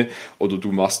vorne oder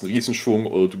du machst einen Riesenschwung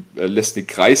oder du lässt eine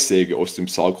Kreissäge aus dem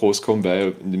Sarg rauskommen,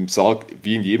 weil in dem Sarg,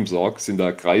 wie in jedem Sarg, sind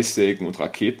da Kreissägen und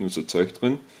Raketen und so Zeug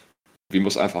drin, wie man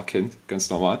es einfach kennt,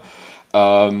 ganz normal.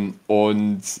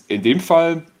 Und in dem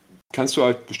Fall kannst du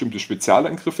halt bestimmte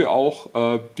Spezialangriffe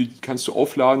auch, die kannst du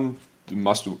aufladen. Dann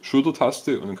machst du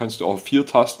Schultertaste und dann kannst du auf 4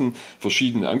 Tasten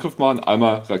verschiedene Angriffe machen.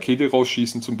 Einmal Rakete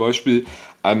rausschießen zum Beispiel,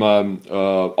 einmal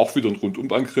auch wieder einen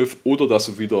Rundumangriff oder dass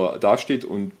er wieder dasteht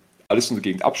und alles in der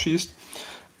Gegend abschießt.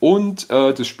 Und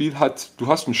das Spiel du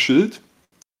hast ein Schild,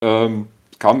 kam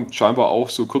scheinbar auch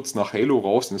so kurz nach Halo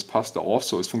raus und es passte auch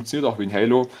so. Es funktioniert auch wie in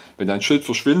Halo. Wenn dein Schild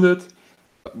verschwindet,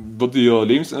 wird dir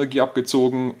Lebensenergie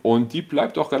abgezogen und die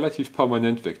bleibt auch relativ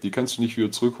permanent weg. Die kannst du nicht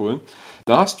wieder zurückholen.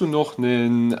 Da hast du noch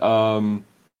einen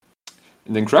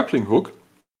Grappling Hook,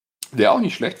 der auch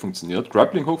nicht schlecht funktioniert.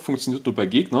 Grappling Hook funktioniert nur bei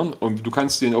Gegnern und du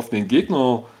kannst den auf den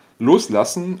Gegner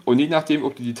loslassen und je nachdem,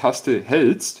 ob du die Taste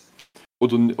hältst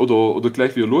oder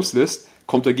gleich wieder loslässt,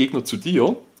 kommt der Gegner zu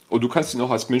dir und du kannst ihn auch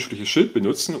als menschliches Schild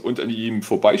benutzen und an ihm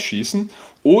vorbeischießen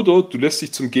oder du lässt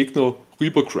dich zum Gegner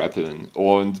rüber grappeln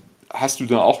und hast du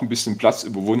dann auch ein bisschen Platz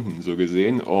überwunden, so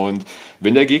gesehen. Und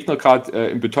wenn der Gegner gerade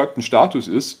im betäubten Status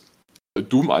ist,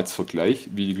 Doom als Vergleich,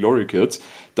 wie die Glory Kids,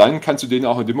 dann kannst du den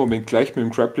auch in dem Moment gleich mit dem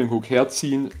Grappling Hook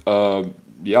herziehen,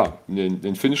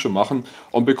 den Finisher machen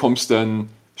und bekommst dann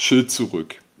Schild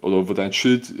zurück. Oder dein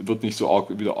Schild wird nicht so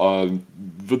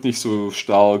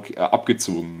stark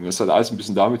abgezogen. Das hat alles ein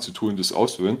bisschen damit zu tun, das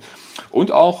auszuwählen.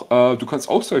 Und auch, du kannst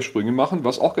Ausweichsprünge machen,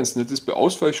 was auch ganz nett ist. Bei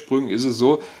Ausweichsprüngen ist es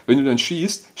so, wenn du dann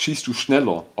schießt du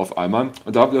schneller auf einmal.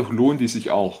 Und da lohnen die sich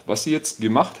auch. Was sie jetzt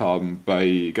gemacht haben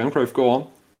bei Gungrave G.O.R.E,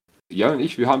 Jan und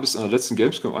ich, wir haben bis an der letzten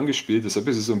Gamescom angespielt, deshalb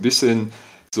ist es so ein bisschen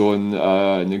so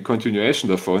eine Continuation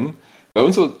davon. Bei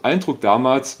unserem Eindruck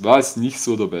damals war es nicht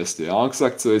so der beste. Ja,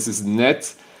 gesagt, so, es ist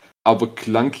nett, aber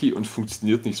clunky und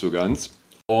funktioniert nicht so ganz.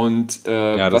 Und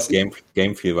das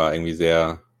Game-Feel war irgendwie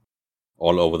sehr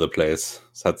all over the place.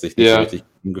 Es hat sich nicht so richtig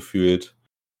angefühlt.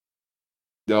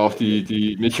 Ja, auch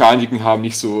die Mechaniken haben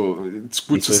nicht so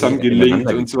gut nicht zusammengelinkt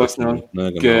so und sowas. Ne?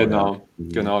 Genau,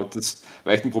 das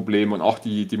war echt ein Problem. Und auch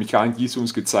die Mechaniken, die sie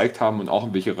uns gezeigt haben und auch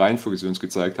in welche Reihenfolge sie uns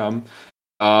gezeigt haben.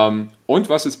 Und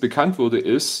was jetzt bekannt wurde,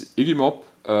 ist, Igimob,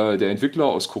 der Entwickler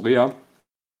aus Korea,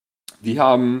 die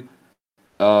haben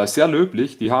sehr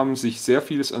löblich, die haben sich sehr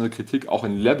vieles an der Kritik, auch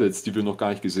in Levels, die wir noch gar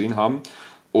nicht gesehen haben,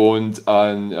 und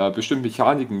an bestimmten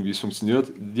Mechaniken, wie es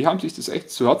funktioniert, die haben sich das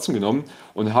echt zu Herzen genommen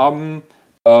und haben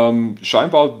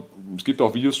scheinbar, es gibt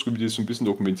auch Videos drüber, die so ein bisschen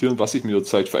dokumentieren, was sich mit der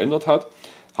Zeit verändert hat.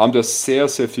 haben das sehr,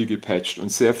 sehr viel gepatcht und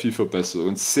sehr viel verbessert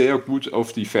und sehr gut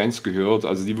auf die Fans gehört.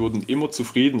 Also die wurden immer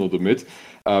zufriedener damit,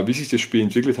 wie sich das Spiel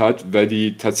entwickelt hat, weil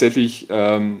die tatsächlich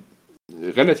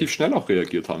relativ schnell auch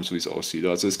reagiert haben, so wie es aussieht.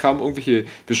 Also es kamen irgendwelche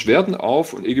Beschwerden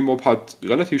auf und Egimob hat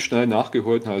relativ schnell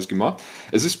nachgeholt und alles gemacht.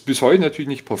 Es ist bis heute natürlich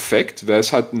nicht perfekt, weil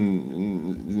es hat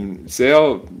einen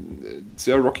sehr,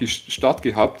 sehr rocky Start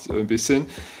gehabt, ein bisschen.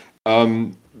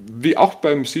 Wie auch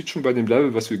beim Siege schon bei dem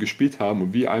Level, was wir gespielt haben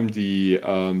und wie einem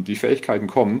die Fähigkeiten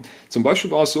kommen. Zum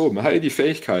Beispiel war es so, man hatte die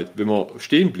Fähigkeit, wenn man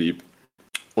stehen blieb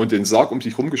und den Sarg um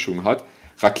sich rumgeschwungen hat,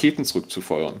 Raketen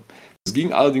zurückzufeuern. Das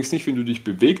ging allerdings nicht, wenn du dich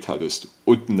bewegt hattest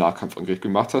und einen Nahkampfangriff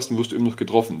gemacht hast und wirst du immer noch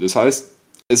getroffen. Das heißt,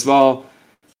 es war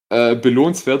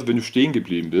belohnenswert, wenn du stehen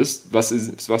geblieben bist, was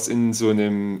in so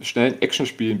einem schnellen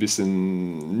Actionspiel ein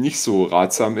bisschen nicht so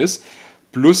ratsam ist.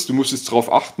 Plus, du musstest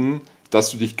darauf achten,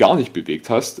 dass du dich gar nicht bewegt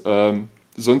hast,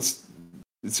 sonst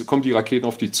kommen die Raketen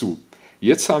auf dich zu.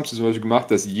 Jetzt haben sie zum Beispiel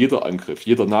gemacht, dass jeder Angriff,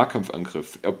 jeder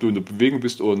Nahkampfangriff, ob du in der Bewegung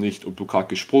bist oder nicht, ob du gerade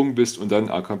gesprungen bist und dann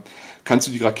kannst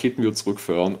du die Raketen wieder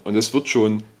zurückfeuern und es wird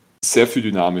schon sehr viel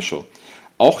dynamischer.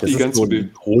 Auch Das die ist ganze so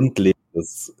ein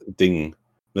grundlegendes Ding.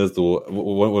 Ne, so,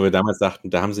 wo wir damals dachten,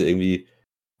 da haben sie irgendwie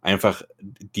einfach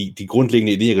die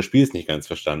grundlegende Idee ihres Spiels nicht ganz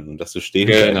verstanden, dass du stehen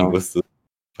bleiben musstest.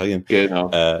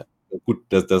 Genau. Gut,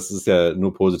 das ist ja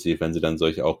nur positiv, wenn sie dann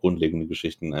solche auch grundlegende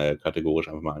Geschichten kategorisch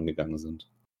einfach mal angegangen sind.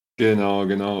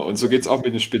 Genau. Und so geht es auch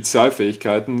mit den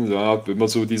Spezialfähigkeiten. Ja, wenn man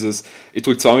so ich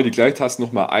drücke zweimal die Gleichtaste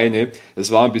nochmal eine, das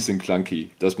war ein bisschen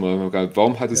clunky,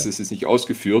 warum hat es das jetzt nicht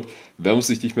ausgeführt, wenn man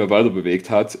sich nicht mehr weiter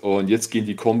bewegt hat und jetzt gehen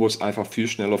die Kombos einfach viel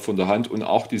schneller von der Hand und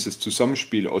auch dieses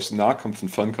Zusammenspiel aus Nahkampf und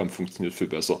Fernkampf funktioniert viel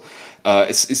besser.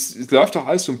 Es läuft auch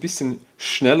alles so ein bisschen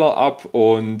schneller ab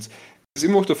und das ist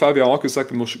immer auch der Fall, wir haben auch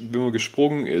gesagt, wenn man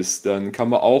gesprungen ist, dann kann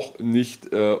man auch nicht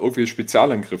irgendwelche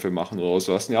Spezialangriffe machen oder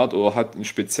sowas, ja, oder hat einen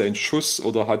speziellen Schuss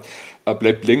oder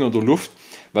bleibt länger in der Luft.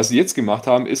 Was sie jetzt gemacht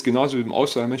haben, ist genauso wie im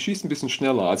Ausweichen, man schießt ein bisschen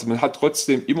schneller. Also man hat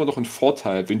trotzdem immer noch einen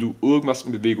Vorteil, wenn du irgendwas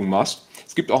in Bewegung machst.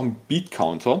 Es gibt auch einen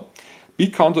Beat-Counter.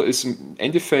 Beat-Counter ist im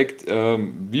Endeffekt,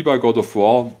 wie bei God of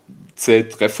War,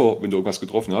 zählt Treffer, wenn du irgendwas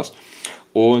getroffen hast.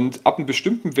 Und ab einem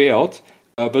bestimmten Wert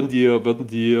werden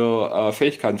dir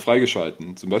Fähigkeiten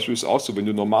freigeschalten. Zum Beispiel ist es auch so, wenn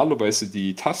du normalerweise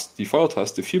die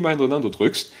Feuertaste viermal hintereinander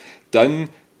drückst, dann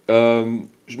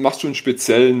machst du einen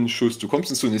speziellen Schuss. Du kommst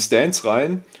in so eine Stance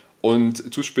rein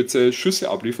und tust speziell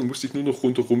Schüsse abliefern und musst dich nur noch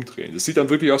rundherum drehen. Das sieht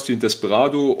dann wirklich aus wie ein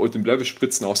Desperado und im Level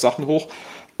spritzen auch Sachen hoch.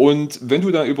 Und wenn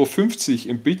du dann über 50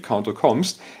 im Beat-Counter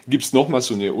kommst, gibt es nochmal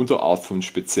so eine Unterart von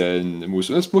speziellen Moves.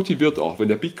 Und das motiviert auch. Wenn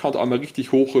der Beat-Counter einmal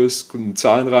richtig hoch ist, kommen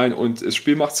Zahlen rein und das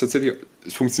Spiel macht es tatsächlich,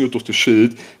 es funktioniert durch das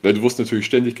Schild, weil du wirst natürlich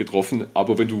ständig getroffen,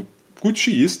 aber wenn du gut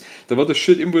schießt, dann wird das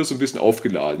Schild immer wieder so ein bisschen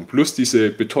aufgeladen. Plus diese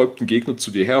betäubten Gegner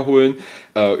zu dir herholen,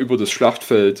 über das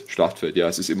Schlachtfeld, ja,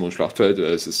 es ist immer ein Schlachtfeld,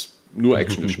 es ist nur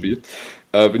Action das Spiel.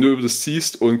 Wenn du über das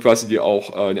ziehst und quasi dir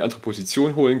auch eine andere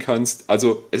Position holen kannst.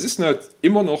 Also es ist halt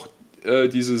immer noch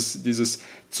dieses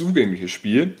zugängliche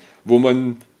Spiel, wo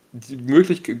man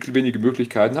wenige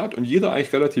Möglichkeiten hat und jeder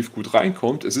eigentlich relativ gut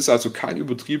reinkommt. Es ist also kein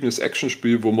übertriebenes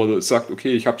Actionspiel, wo man sagt,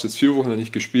 okay, ich habe es jetzt 4 Wochen noch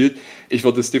nicht gespielt, ich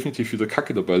werde jetzt definitiv wieder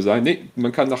kacke dabei sein. Nee,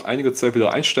 man kann nach einiger Zeit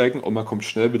wieder einsteigen und man kommt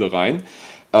schnell wieder rein.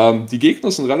 Die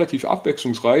Gegner sind relativ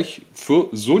abwechslungsreich für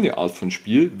so eine Art von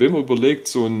Spiel. Wenn man überlegt,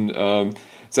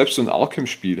 selbst so ein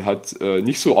Arkham-Spiel hat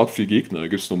nicht so arg viele Gegner. Da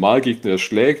gibt es Normalgegner, der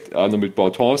schlägt, einer mit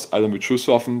Batons, einer mit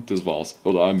Schusswaffen, das war's.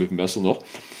 Oder einer mit dem Messer noch.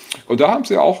 Und da haben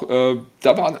sie auch,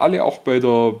 da waren alle auch bei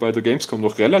der Gamescom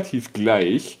noch relativ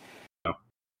gleich. Ja.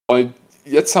 Und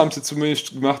jetzt haben sie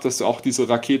zumindest gemacht, dass auch dieser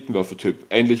Raketenwerfer-Typ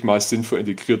endlich mal sinnvoll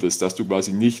integriert ist, dass du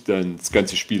quasi nicht dann das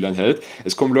ganze Spiel anhält.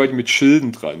 Es kommen Leute mit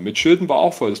Schilden dran. Mit Schilden war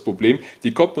auch voll das Problem.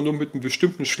 Die konnte man nur mit einem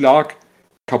bestimmten Schlag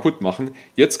kaputt machen.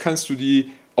 Jetzt kannst du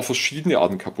die auf verschiedene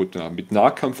Arten kaputt machen. Mit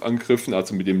Nahkampfangriffen,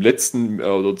 also mit dem letzten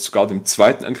oder sogar dem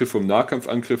zweiten Angriff vom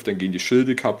Nahkampfangriff, dann gehen die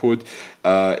Schilde kaputt.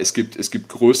 Es gibt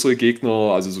größere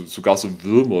Gegner, also sogar so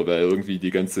Würmer, weil irgendwie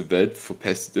die ganze Welt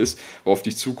verpestet ist, auf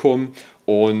dich zukommen.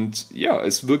 Und ja,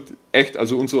 es wirkt echt,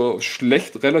 also unser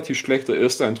relativ schlechter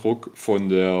Ersteindruck von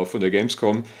der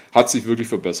Gamescom hat sich wirklich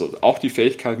verbessert. Auch die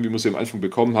Fähigkeiten, wie man sie am Anfang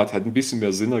bekommen hat ein bisschen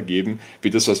mehr Sinn ergeben, wie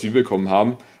das, was wir bekommen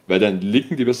haben, weil dann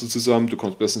linken die besser zusammen, du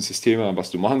kommst besser ins System an,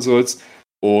 was du machen sollst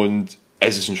und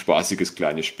es ist ein spaßiges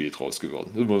kleines Spiel draus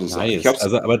geworden. Das muss ich sagen.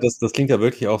 Also, aber das klingt ja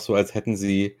wirklich auch so, als hätten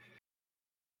sie,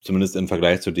 zumindest im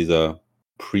Vergleich zu dieser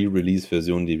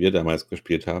Pre-Release-Version, die wir damals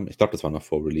gespielt haben, ich glaube, das war noch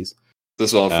vor Release.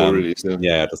 Das war vor Release, ja.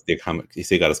 Ja, ich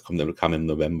sehe gerade, das kam im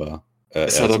November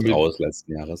erst raus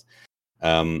letzten Jahres.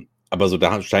 Aber so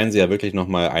da scheinen sie ja wirklich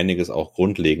nochmal einiges auch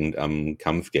grundlegend am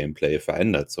Kampf-Gameplay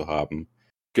verändert zu haben.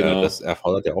 Genau. Das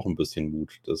erfordert ja auch ein bisschen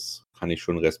Mut. Das kann ich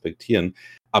schon respektieren.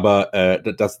 Aber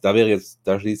da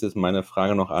schließt jetzt meine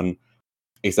Frage noch an,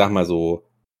 ich sag mal so,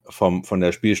 von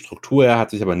der Spielstruktur her hat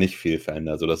sich aber nicht viel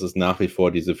verändert. Also das ist nach wie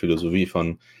vor diese Philosophie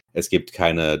von, es gibt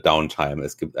keine Downtime,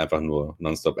 es gibt einfach nur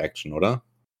Nonstop-Action, oder?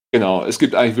 Genau, es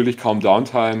gibt eigentlich wirklich kaum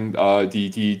Downtime.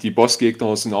 Die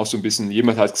Bossgegner sind auch so ein bisschen,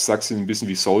 jemand hat gesagt, sie sind ein bisschen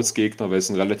wie Souls-Gegner, weil sie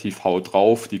sind relativ haut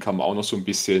drauf, die kann man auch noch so ein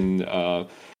bisschen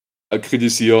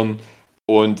kritisieren.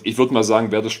 Und ich würde mal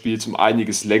sagen, wäre das Spiel zum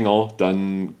einiges länger,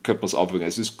 dann könnte man es auch wirklich.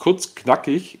 Es ist kurz,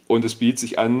 knackig und es bietet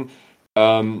sich an.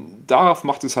 Darauf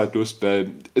macht es halt Lust,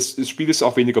 weil das Spiel ist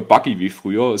auch weniger buggy wie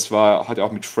früher. Hat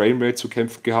auch mit Framerate zu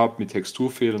kämpfen gehabt, mit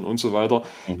Texturfehlern und so weiter.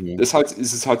 Deshalb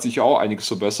hat sich auch einiges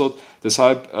verbessert.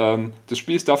 Deshalb, das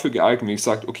Spiel ist dafür geeignet, wenn ich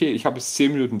sage, okay, ich habe jetzt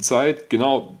 10 Minuten Zeit,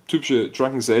 genau, typische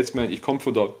Drunken Salesman, ich komme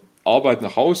von der Arbeit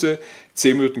nach Hause,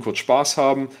 10 Minuten kurz Spaß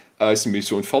haben, ist die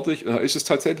Mission fertig. Und dann ist es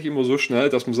tatsächlich immer so schnell,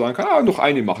 dass man sagen kann, noch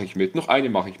eine mache ich mit.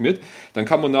 Dann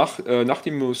kann man nach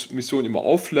der Mission immer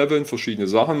aufleveln, verschiedene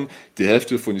Sachen. Die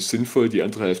Hälfte davon ist sinnvoll, die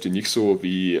andere Hälfte nicht so,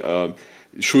 wie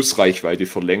Schussreichweite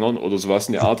verlängern oder sowas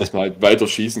in der Art, dass man halt weiter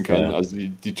schießen kann. Ja. Also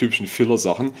die typischen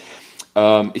Filler-Sachen.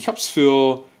 Ich habe es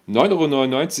für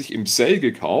 9,99 € im Sale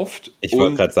gekauft. Ich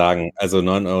wollte gerade sagen, also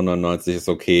 9,99 € ist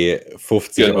okay,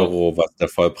 50 €, was der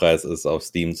Vollpreis ist, auf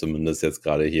Steam zumindest jetzt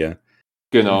gerade hier.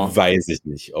 Genau. Weiß ich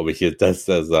nicht, ob ich hier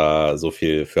da so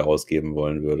viel für ausgeben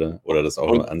wollen würde oder das auch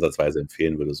nur ansatzweise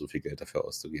empfehlen würde, so viel Geld dafür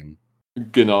auszugeben.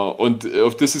 Genau, und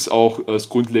das ist auch das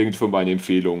Grundlegende von meiner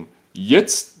Empfehlung.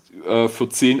 Jetzt für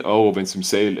 10 €, wenn es im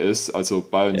Sale ist, also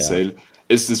Buy and Sale,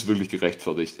 ist es wirklich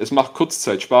gerechtfertigt. Es macht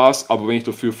kurzzeit Spaß, aber wenn ich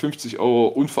dafür 50 €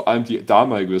 und vor allem die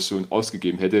damalige Version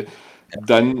ausgegeben hätte,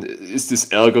 dann ist das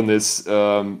Ärgernis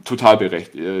total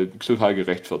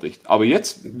gerechtfertigt. Aber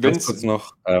jetzt, wenn es... kurz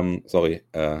noch, sorry,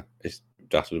 ich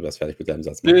dachte, du wärst fertig mit deinem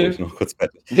Satz. Ich noch kurz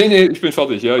fertig. Nee, ich bin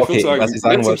fertig. Ja, ich würde sagen, was ich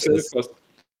sagen wollte ist,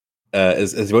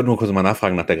 ich wollte nur kurz mal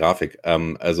nachfragen nach der Grafik.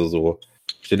 Also so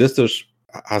stilistisch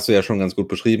hast du ja schon ganz gut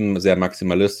beschrieben, sehr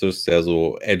maximalistisch, sehr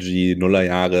so edgy,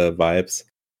 Nullerjahre-Vibes.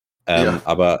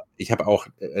 Aber ich habe auch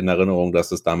in Erinnerung,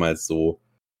 dass es damals so,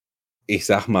 ich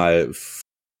sag mal,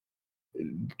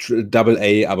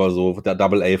 Double-A, aber so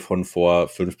Double-A von vor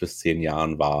 5 bis 10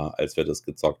 Jahren war, als wir das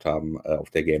gezockt haben auf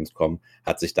der Gamescom.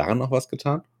 Hat sich daran noch was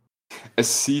getan?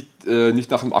 Es sieht nicht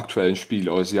nach einem aktuellen Spiel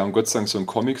aus. Sie haben Gott sei Dank so einen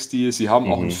Comic-Stil. Sie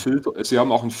haben auch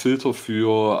einen Filter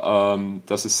für,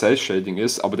 dass es Cell-Shading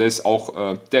ist, aber der ist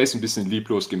ein bisschen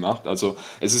lieblos gemacht. Also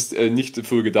es ist nicht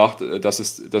dafür gedacht, dass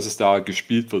es da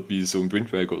gespielt wird wie so ein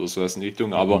Wind Waker oder sowas in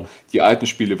Richtung, aber die alten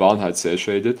Spiele waren halt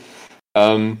Cell-Shaded.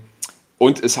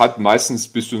 Und es hat meistens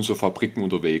bist du in so Fabriken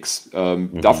unterwegs.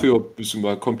 Dafür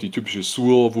kommt die typische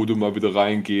Sur, wo du mal wieder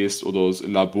reingehst, oder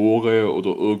Labore oder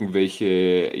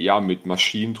irgendwelche, mit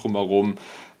Maschinen drumherum.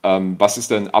 Was es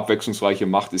dann abwechslungsreicher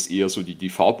macht, ist eher so die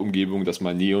Farbumgebung, dass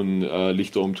mal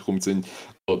Neonlichter rum sind.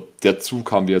 Der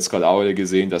Zug haben wir jetzt gerade auch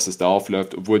gesehen, dass es darauf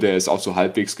läuft, obwohl der ist auch so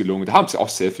halbwegs gelungen. Da haben sie auch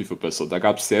sehr viel verbessert. Da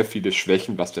gab es sehr viele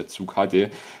Schwächen, was der Zug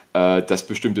hatte, dass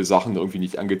bestimmte Sachen irgendwie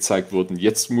nicht angezeigt wurden.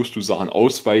 Jetzt musst du Sachen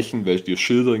ausweichen, weil dir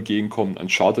Schilder entgegenkommen,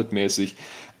 Uncharted-mäßig.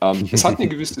 Es hat eine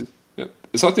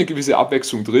gewisse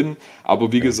Abwechslung drin,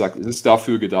 aber wie gesagt, es ist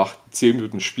dafür gedacht, 10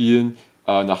 Minuten spielen,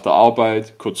 nach der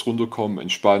Arbeit, kurz runterkommen,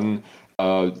 entspannen,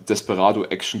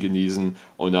 Desperado-Action genießen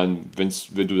und dann,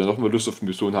 wenn du dann nochmal Lust auf eine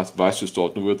Mission hast, weißt du, es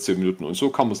dauert nur 10 Minuten und so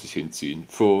kann man sich hinziehen.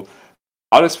 Für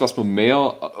alles, was man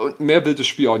mehr will das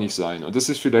Spiel auch nicht sein. Und das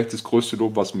ist vielleicht das größte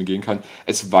Lob, was man gehen kann.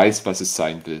 Es weiß, was es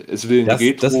sein will. Es will ein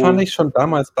Retro. Das fand ich schon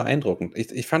damals beeindruckend.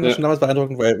 Ich fand das schon damals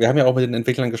beeindruckend, weil wir haben ja auch mit den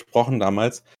Entwicklern gesprochen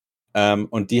damals.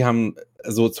 Und die haben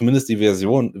so zumindest die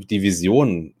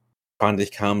Vision, fand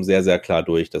ich, kam sehr, sehr klar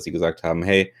durch, dass sie gesagt haben,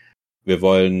 hey, wir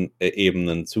wollen eben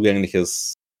ein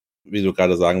zugängliches, wie du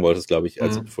gerade sagen wolltest, glaube ich,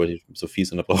 also bevor ich so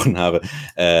fies unterbrochen habe,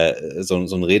 so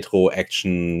ein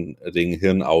Retro-Action-Ding,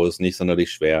 Hirn aus, nicht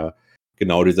sonderlich schwer,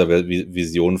 genau dieser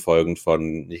Vision folgend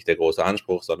von nicht der große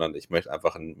Anspruch, sondern ich möchte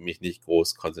einfach mich nicht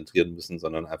groß konzentrieren müssen,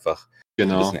 sondern einfach ein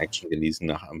bisschen Action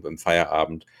genießen im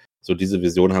Feierabend. So diese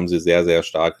Vision haben sie sehr, sehr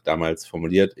stark damals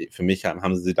formuliert. Für mich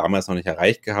haben sie damals noch nicht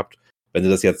erreicht gehabt. Wenn sie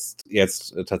das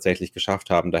jetzt tatsächlich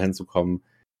geschafft haben, dahin zu kommen,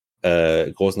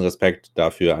 großen Respekt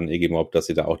dafür an EG-Mob, dass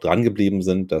sie da auch dran geblieben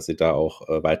sind, dass sie da auch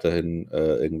weiterhin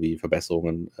irgendwie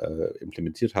Verbesserungen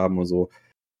implementiert haben und so.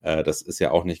 Das ist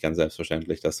ja auch nicht ganz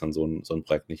selbstverständlich, dass dann so ein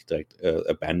Projekt nicht direkt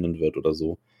abandoned wird oder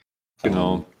so.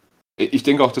 Genau. Ich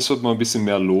denke auch, das wird man ein bisschen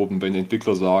mehr loben, wenn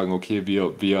Entwickler sagen, okay,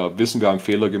 wir wissen, wir haben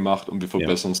Fehler gemacht und wir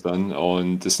verbessern es dann.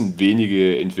 Und das sind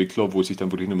wenige Entwickler, wo sich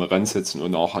dann wirklich nochmal ransetzen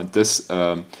und auch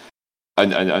an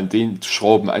an den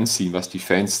Schrauben anziehen, was die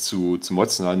Fans zu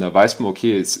motzen haben. Da weiß man,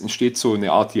 okay, es entsteht so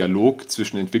eine Art Dialog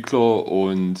zwischen Entwickler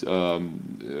und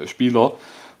Spieler.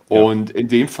 Und in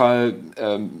dem Fall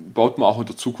baut man auch in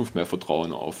der Zukunft mehr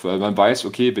Vertrauen auf. Weil man weiß,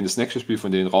 okay, wenn das nächste Spiel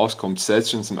von denen rauskommt,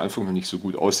 selbst wenn es am Anfang noch nicht so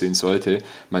gut aussehen sollte,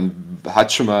 man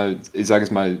hat schon mal, ich sage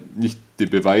es mal, nicht den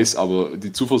Beweis, aber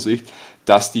die Zuversicht,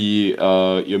 dass die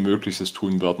ihr Möglichstes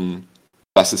tun werden,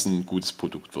 dass es ein gutes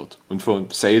Produkt wird. Und für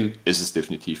Sale ist es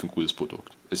definitiv ein gutes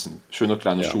Produkt. Ist ein schöner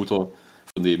kleiner Shooter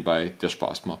von nebenbei, der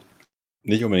Spaß macht.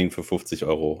 Nicht unbedingt für 50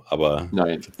 €, aber...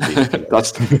 Nein,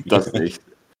 das nicht.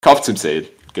 Kauft's im Sale.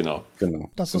 Genau.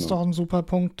 Das ist doch ein super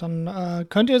Punkt. Dann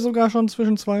könnt ihr sogar schon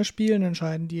zwischen 2 Spielen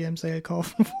entscheiden, die ihr im Sale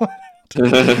kaufen wollt.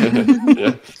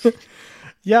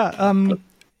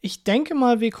 Ich denke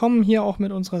mal, wir kommen hier auch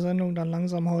mit unserer Sendung dann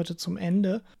langsam heute zum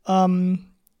Ende.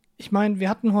 Ich meine, wir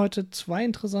hatten heute 2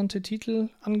 interessante Titel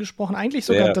angesprochen, eigentlich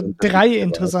sogar 3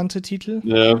 interessante Titel.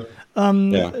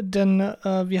 Denn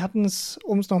wir hatten es,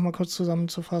 um es nochmal kurz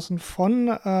zusammenzufassen, von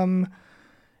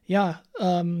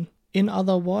In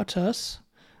Other Waters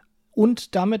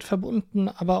und damit verbunden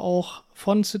aber auch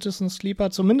von Citizen Sleeper,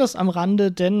 zumindest am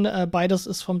Rande, denn beides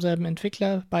ist vom selben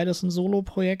Entwickler, beides ein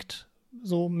Solo-Projekt,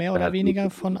 so mehr oder weniger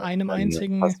von einem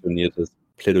einzigen. Ein passioniertes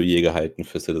Plädoyer gehalten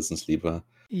für Citizen Sleeper.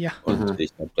 Ja. Und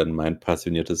ich habe dann mein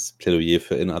passioniertes Plädoyer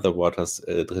für In Other Waters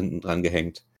dran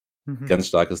gehängt. Ganz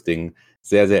starkes Ding,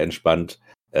 sehr, sehr entspannt.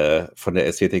 Von der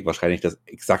Ästhetik wahrscheinlich das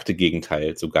exakte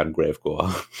Gegenteil zu Gungrave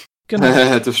G.O.R.E.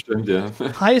 Genau. Das stimmt, ja.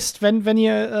 Heißt, wenn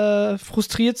ihr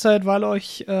frustriert seid, weil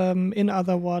euch In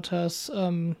Other Waters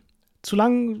zu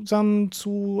langsam,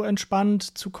 zu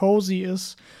entspannt, zu cozy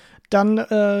ist, dann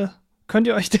könnt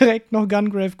ihr euch direkt noch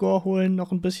Gungrave G.O.R.E. holen,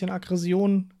 noch ein bisschen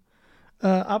Aggression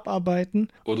abarbeiten.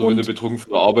 Oder wenn ihr betrunken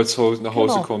von der Arbeit nach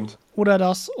Hause kommt. Oder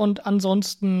das. Und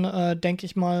ansonsten denke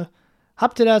ich mal,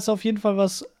 habt ihr da jetzt auf jeden Fall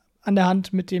was an der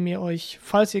Hand, mit dem ihr euch,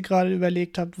 falls ihr gerade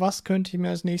überlegt habt, was könnt ihr mir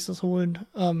als nächstes holen,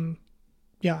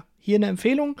 hier eine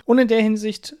Empfehlung. Und in der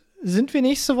Hinsicht sind wir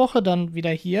nächste Woche dann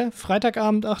wieder hier,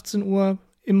 Freitagabend 18 Uhr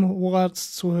im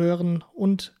Horaz zu hören.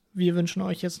 Und wir wünschen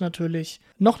euch jetzt natürlich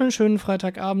noch einen schönen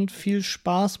Freitagabend, viel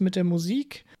Spaß mit der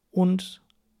Musik und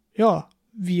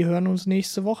wir hören uns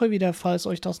nächste Woche wieder. Falls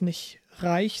euch das nicht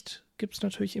reicht, gibt es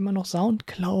natürlich immer noch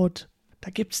Soundcloud. Da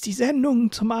gibt es die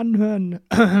Sendungen zum Anhören.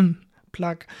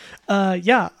 Plug.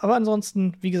 Aber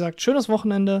ansonsten, wie gesagt, schönes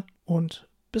Wochenende und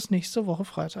bis nächste Woche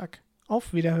Freitag.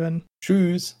 Auf Wiederhören.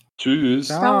 Tschüss. Tschüss.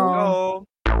 Ciao.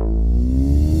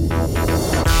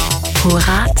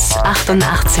 Horaz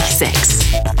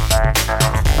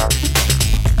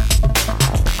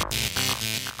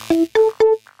 88.6